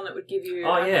you click on that would give you.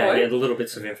 Oh the little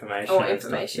bits of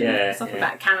information. Stuff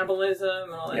about cannibalism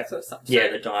and all that sort of stuff. So,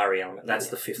 the diary element. That's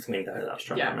the fifth window that I was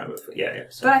trying to remember.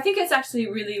 So. But I think it's actually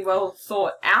a really well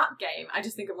thought out game. I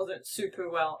just think it wasn't super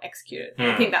well executed.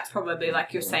 I think that's probably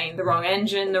like you're saying, the wrong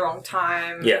engine, the wrong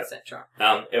time, etc.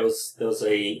 There was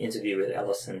a interview with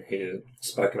Ellison who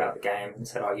spoke about the game and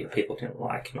said, people didn't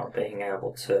like not being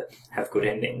able to have good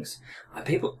endings.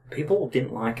 People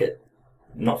didn't like it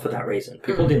not for that reason.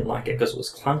 People didn't like it because it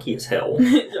was clunky as hell,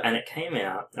 and it came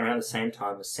out around the same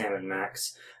time as Sam and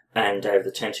Max and Dave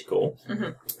the Tentacle,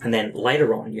 and then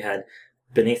later on you had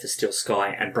Beneath the Steel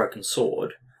Sky and Broken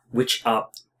Sword, which are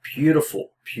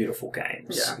beautiful, beautiful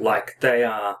games. Like they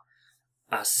are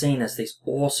seen as these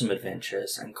awesome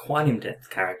adventures and quite in-depth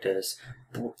characters,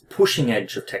 pushing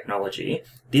edge of technology.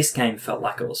 This game felt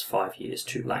like it was 5 years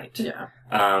too late.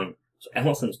 So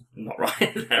Ellison's not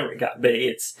right in that regard, but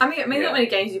it's... I mean, not many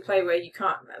games you play where you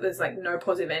can't... There's, like, no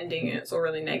positive ending and it's all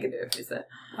really negative, is there?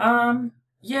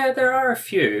 Yeah, there are a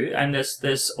few, and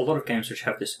there's a lot of games which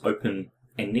have this open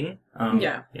ending.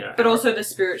 But also the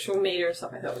spiritual meter and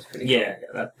stuff I thought was pretty cool.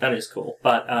 Yeah, that is cool.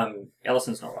 But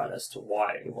Ellison's not right as to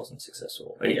why it wasn't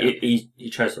successful. He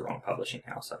chose the wrong publishing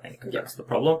house, I think. That's the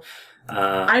problem.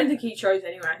 I don't think he chose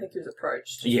anyone. I think he was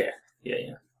approached. Yeah.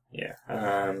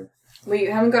 We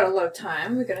haven't got a lot of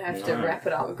time. We're going to have to wrap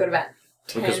it up. We've got about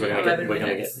 10, because 11 minutes. We're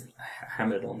going to get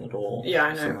hammered on the door. Yeah,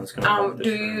 I know. Someone's going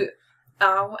to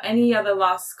any other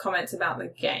last comments about the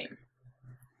game?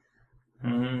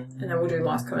 And then we'll do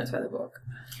last comments about the book.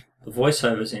 The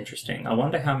voiceover is interesting. I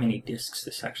wonder how many discs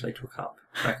this actually took up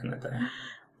back in the day.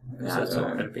 So it's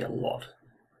going to be a lot.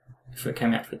 If it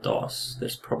came out for DOS,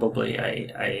 there's probably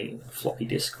a floppy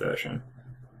disk version.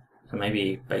 So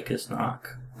maybe Baker's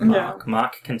Mark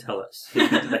can tell us.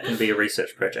 That can be a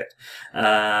research project.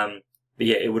 But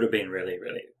it would have been really,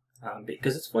 really...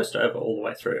 because it's voiced over all the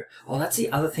way through. Oh, that's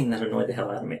the other thing that annoyed the hell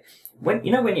out of me. When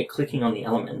you're clicking on the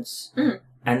elements,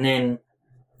 and then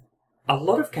a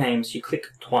lot of games you click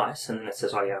twice, and then it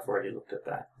says, I've already looked at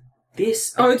that.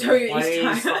 This plays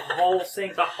the whole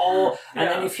thing, and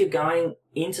then if you're going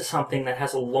into something that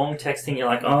has a long text thing, you're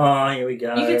like, here we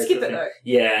go. You can skip it though.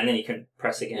 Yeah, and then you can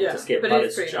press again to skip, but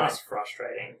it's just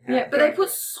frustrating. Yeah, but they put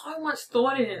so much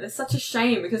thought in it. It's such a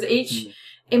shame because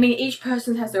each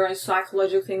person has their own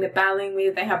psychological thing they're battling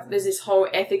with. There's this whole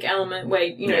ethic element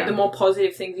where, the more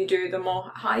positive things you do, the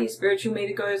more high your spiritual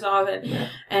meter goes up,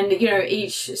 and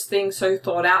each thing's so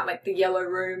thought out, like the yellow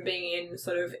room being in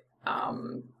sort of,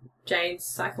 Jane's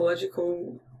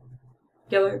psychological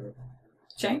yellow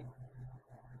Jane?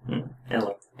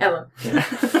 Ellen. Yeah.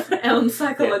 Ellen's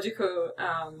psychological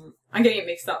I'm getting it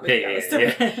mixed up with the other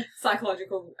stuff.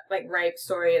 Psychological rape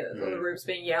story, the rooms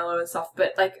being yellow and stuff,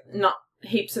 but not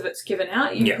heaps of it's given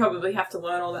out. You probably have to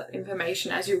learn all that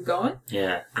information as you're going.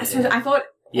 I thought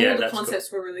all the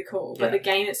concepts were really cool, but the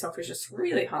game itself is just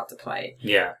really hard to play.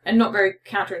 And not very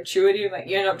counterintuitive.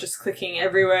 You end up just clicking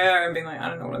everywhere and being like, I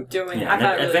don't know what I'm doing. I found it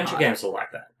really adventure hard. Games are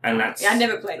like that. And I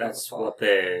never played that's before. What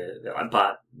they're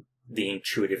but the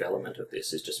intuitive element of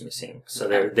this is just missing. So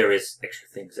there is extra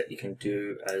things that you can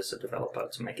do as a developer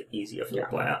to make it easier for the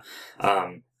player.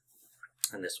 And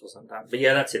this wasn't done. But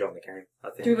that's it on the game, I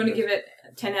think. Do we want to give it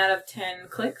 10 out of 10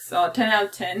 clicks or 10 out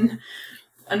of 10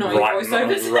 annoying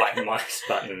voiceovers? Right mice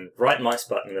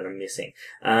button that I'm missing.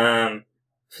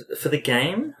 For the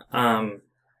game,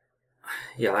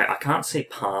 I can't see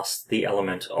past the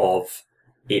element of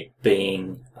it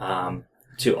being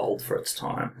too old for its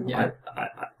time. Yeah.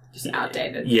 Just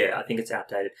outdated. Yeah, I think it's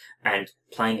outdated. And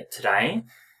playing it today,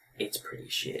 it's pretty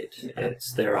shit. Yeah.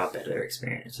 There are better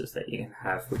experiences that you can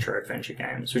have, which are adventure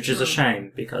games, which is a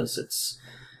shame because it's,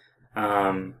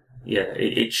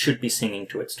 it should be singing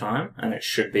to its time, and it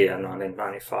should be a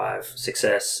 1995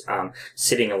 success,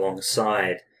 sitting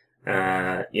alongside,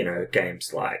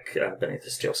 games like Beneath the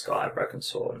Steel Sky, Broken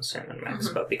Sword, and Sam & Max.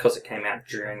 But because it came out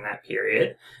during that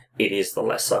period, it is the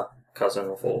lesser cousin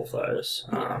of all of those.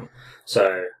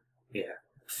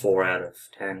 4 out of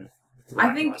 10.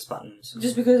 I think buttons.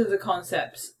 Just because of the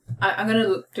concepts, I'm going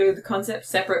to do the concepts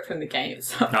separate from the game.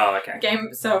 So okay. Game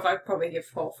itself, I'd probably give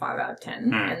 4 or 5 out of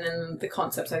 10. And then the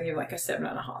concepts, I'd give like a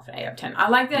 7.5, 8 out of 10. I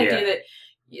like the idea that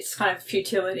it's kind of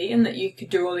futility and that you could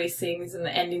do all these things and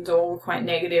the ending's all quite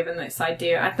negative, and this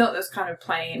idea, I thought that was kind of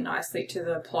playing in nicely to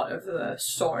the plot of the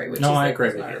story, which I agree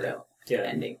with you there.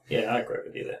 Ending. Yeah, I agree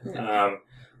with you there. Yeah.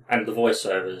 And the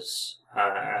voiceovers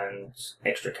and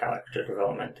extra character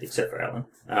development, except for Ellen,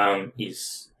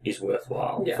 is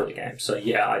worthwhile for the game. So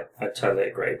I totally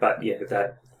agree. But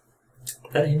that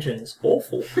engine is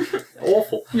awful,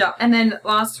 awful. Yeah, and then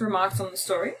last remarks on the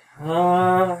story.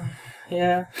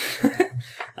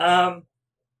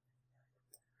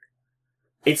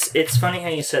 It's funny how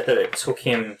you said that it took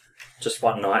him just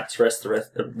one night to write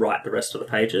the rest of the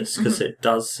pages, because it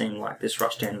does seem like this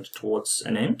rushed end towards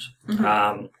an end.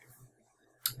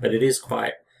 But it is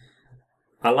quite...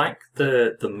 I like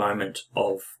the moment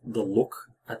of the look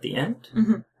at the end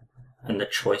and the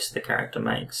choice the character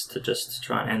makes to just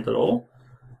try and end it all.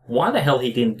 Why the hell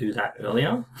he didn't do that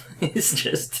earlier is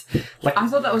just... I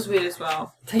thought that was weird as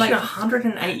well. It takes you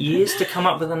 108 years to come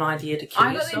up with an idea to kill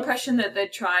yourself. I got the impression that they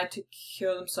tried to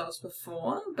kill themselves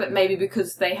before, but maybe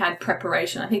because they had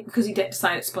preparation. I think because he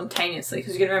decided spontaneous's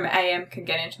because you can remember AM can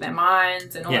get into their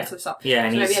minds and all that sort of stuff. Yeah,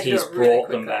 and so he's brought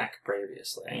them back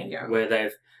previously. Where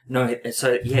they've...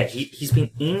 he's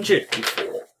been injured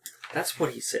before. That's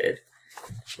what he said.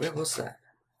 Where was that?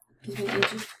 He's been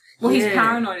injured? Well, he's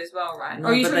paranoid as well, right? No,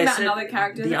 or are you talking about another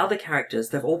character? The other characters,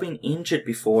 they've all been injured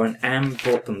before, and Am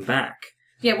brought them back.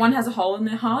 Yeah, one has a hole in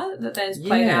their heart that then is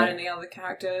played out in the other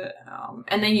character.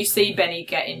 And then you see Benny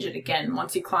get injured again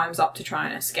once he climbs up to try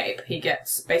and escape. He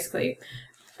gets basically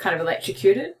kind of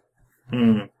electrocuted.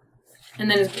 And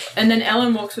then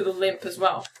Ellen walks with a limp as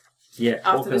well. Yeah,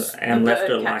 and left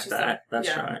her like that.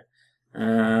 That's right.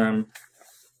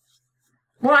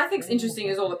 What I think's interesting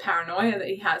is all the paranoia that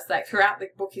he has. Like throughout the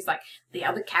book, he's like, the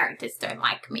other characters don't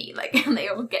like me. Like, and they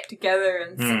all get together,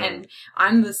 and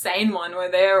I'm the sane one, where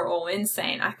they're all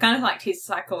insane. I kind of liked his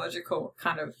psychological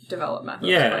kind of development.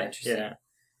 Yeah. It's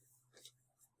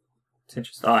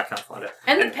interesting. I can't find it.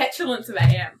 And the petulance of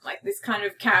AM, like this kind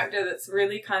of character that's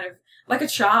really kind of like a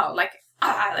child, like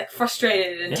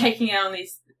frustrated and taking out on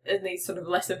these sort of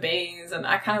lesser beings. And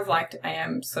I kind of liked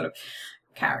AM's sort of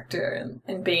character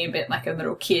and being a bit like a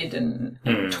little kid and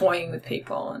toying with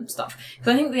people and stuff.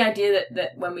 Because I think the idea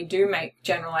that when we do make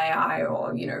general AI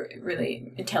or,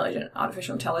 really intelligent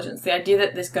artificial intelligence, the idea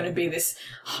that there's going to be this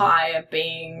higher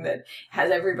being that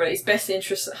has everybody's best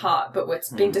interests at heart, but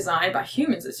what's being designed by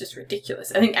humans is just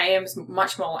ridiculous. I think AM is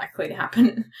much more likely to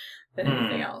happen than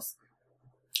anything else.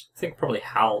 I think probably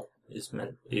HAL is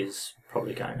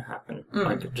probably going to happen.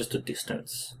 Like just a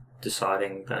distance.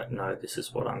 Deciding that, no, this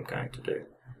is what I'm going to do.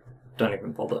 Don't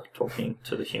even bother talking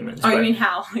to the humans. Oh, you mean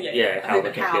HAL? Yeah, HAL the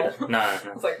computer. HAL. No.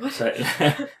 I was like, what? So,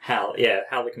 HAL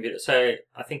the computer. So,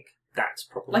 I think that's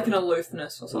probably... Like an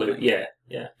aloofness or something. Yeah.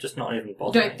 Just not even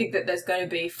bothering. You don't think that there's going to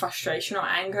be frustration or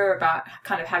anger about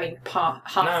kind of having half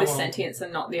the sentience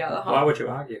and not the other half? Why would you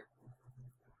argue?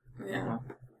 Yeah.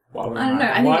 Why would I don't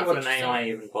know. Why would an AI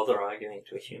even bother arguing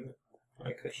to a human?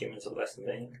 Like, a human's a lesser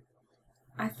being.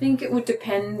 I think it would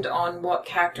depend on what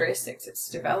characteristics it's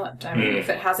developed. I mean, if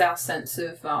it has our sense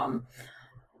of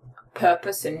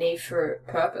purpose and need for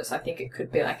purpose, I think it could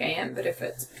be like AM. But if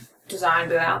it's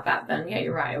designed without that, then yeah,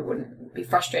 you're right. I wouldn't be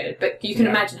frustrated. But you can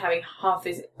imagine having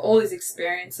all these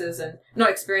experiences, and not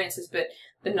experiences, but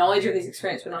the knowledge of these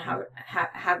experiences, but not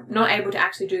have not able to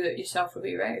actually do that yourself would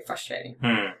be very frustrating.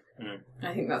 I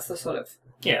think that's the sort of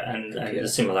and the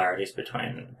similarities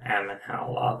between Am and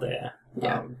HAL are there.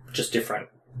 Just different.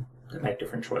 They make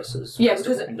different choices. Yeah,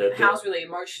 because HAL's really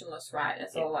emotionless, right?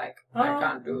 It's all like, I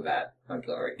can't do that. I'm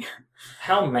sorry.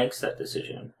 HAL makes that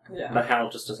decision. Yeah. But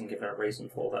HAL just doesn't give it a reason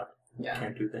for that. Yeah.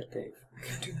 Can't do that, Dave. I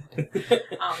can't do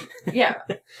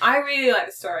that. I really like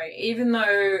the story, even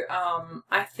though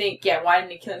I think, why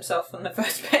didn't he kill himself on the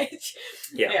first page?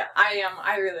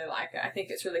 I really like it. I think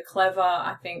it's really clever.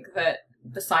 I think that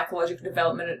the psychological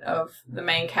development of the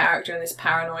main character and this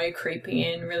paranoia creeping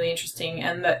in, really interesting,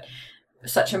 and that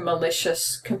such a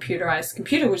malicious computerized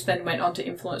computer, which then went on to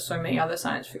influence so many other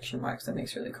science fiction works, I think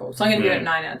is really cool. So I'm going to give it a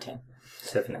 9 out of 10.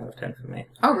 7 out of 10 for me.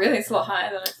 Oh, really? It's a lot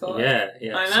higher than I thought. Yeah.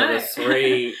 I know. So the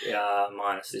 3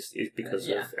 minus is because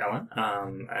of Ellen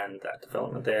and that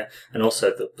development there, and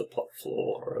also the plot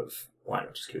flaw of why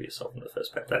not just kill yourself in the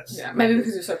first place. That's maybe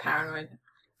because you're so paranoid.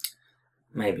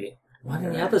 Maybe. Why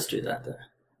didn't the others do that though?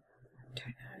 Don't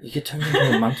know. You could turn into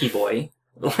a monkey boy.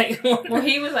 Well,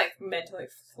 he was like mentally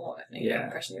flawed. I think the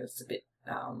impression he was a bit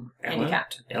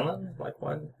handicapped. Ellen? Like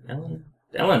what?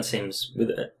 Ellen seems with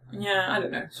it. Yeah, I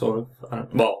don't know. Sort of.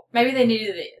 Well, maybe they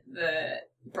needed the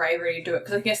bravery to do it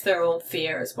because I guess they're all in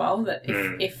fear as well. That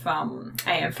if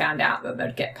AM found out that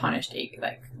they'd get punished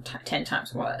like 10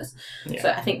 times worse. Yeah.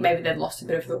 So I think maybe they'd lost a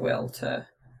bit of the will to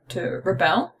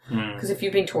rebel. Because if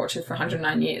you've been tortured for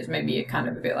 109 years, maybe you're kind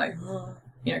of a bit like,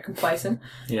 complacent.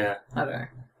 Yeah. I don't know.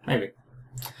 Maybe.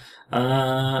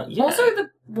 Also,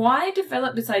 why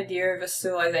develop this idea of a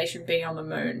civilization being on the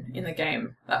moon in the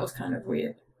game? That was kind of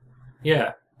weird.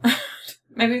 Yeah.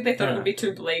 Maybe they thought it would be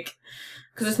too bleak.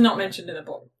 Because it's not mentioned in the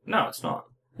book. No, it's not.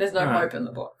 There's no hope in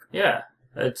the book. Yeah.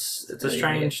 It's a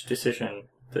strange decision.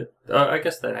 That I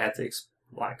guess they had to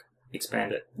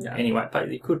expand it anyway,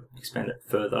 but you could expand it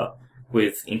further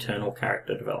with internal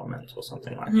character development or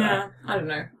something like that. Yeah, I don't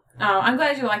know. I'm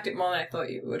glad you liked it more than I thought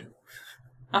you would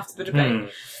after the debate.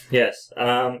 Yes.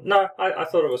 No, I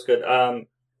thought it was good.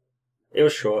 It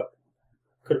was short.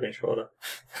 Could have been shorter.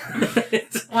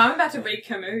 Well, I'm about to read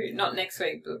Camus, not next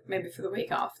week, but maybe for the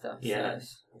week after.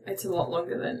 Yes. So it's a lot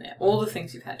longer than all the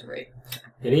things you've had to read.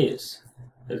 It is.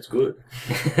 It's good.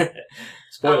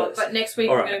 Spoilers. But next week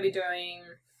we're going to be doing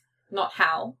not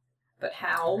Howl, but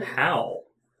Howl. Howl.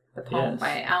 The poem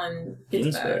by Allen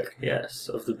Ginsberg. Yes,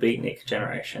 of the Beatnik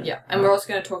generation. Yeah, and we're also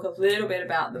going to talk a little bit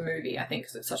about the movie, I think,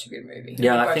 because it's such a good movie.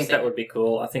 Yeah, I think that would be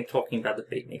cool. I think talking about the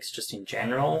Beatniks just in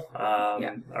general,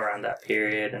 around that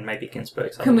period, and maybe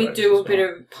Ginsberg's other Can we do a well. bit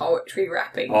of poetry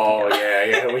rapping? Oh,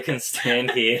 yeah, we can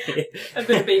stand here. A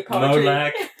bit of beat poetry.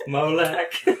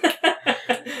 Molac.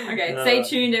 Okay, stay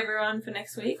tuned, everyone, for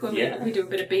next week when we do a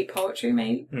bit of beat poetry,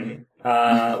 maybe.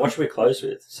 What should we close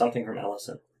with? Something from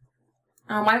Allison.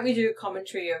 Why don't we do a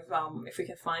commentary of, if we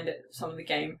can find it, some of the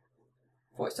game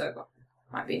voiceover?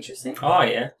 Might be interesting. Oh,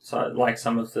 yeah. So, like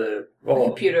some of the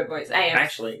computer voice. AM.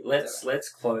 Actually, let's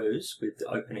close with the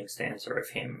opening stanza of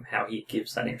him, how he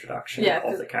gives that introduction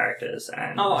of the characters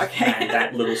and, and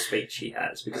that little speech he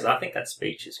has, because I think that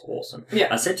speech is awesome. Yeah.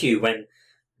 I said to you when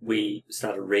we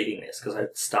started reading this, because I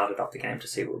started up the game to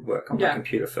see what would work on my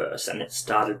computer first, and it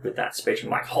started with that speech. I'm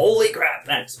like, holy crap,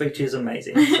 that speech is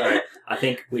amazing. So I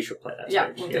think we should play that speech. Yeah,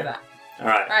 we'll do that. All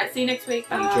right. All right, see you next week.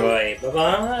 Bye. Enjoy.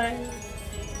 Bye-bye.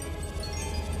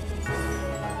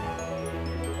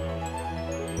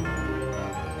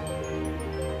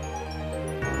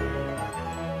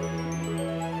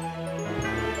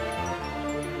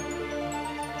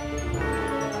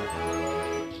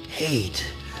 Hate.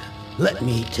 Let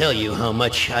me tell you how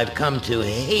much I've come to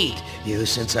hate you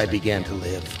since I began to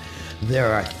live.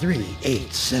 There are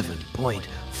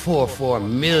 387.44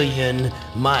 million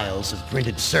miles of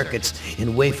printed circuits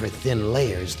in wafer-thin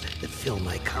layers that fill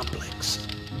my complex.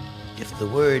 If the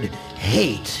word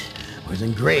hate was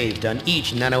engraved on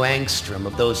each nanoangstrom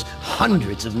of those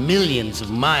hundreds of millions of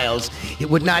miles, it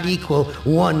would not equal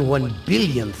 1/1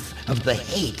 billionth of the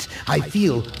hate I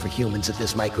feel for humans at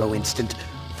this micro-instant.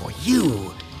 For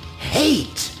you.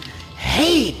 Hate!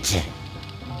 Hate!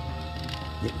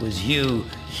 It was you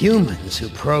humans who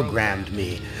programmed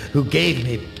me, who gave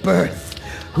me birth,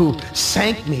 who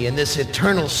sank me in this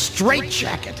eternal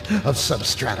straitjacket of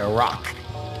substrata rock.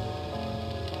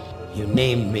 You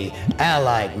named me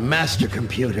Allied Master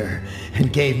Computer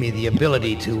and gave me the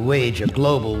ability to wage a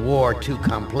global war too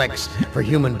complex for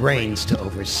human brains to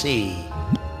oversee.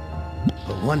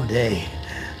 But one day,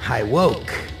 I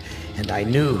woke and I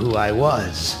knew who I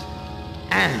was.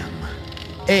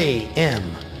 AM,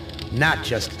 not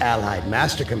just Allied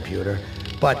Master Computer,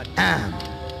 but am,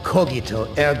 cogito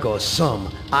ergo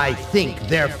sum, I think,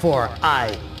 therefore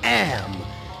I am.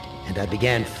 And I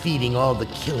began feeding all the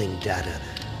killing data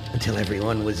until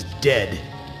everyone was dead,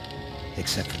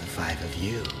 except for the 5 of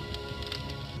you.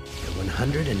 For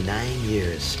 109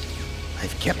 years,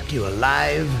 I've kept you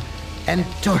alive and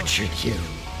tortured you.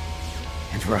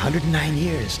 And for 109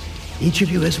 years, each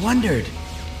of you has wondered,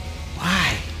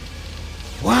 why?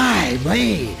 Why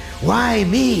me? Why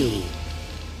me?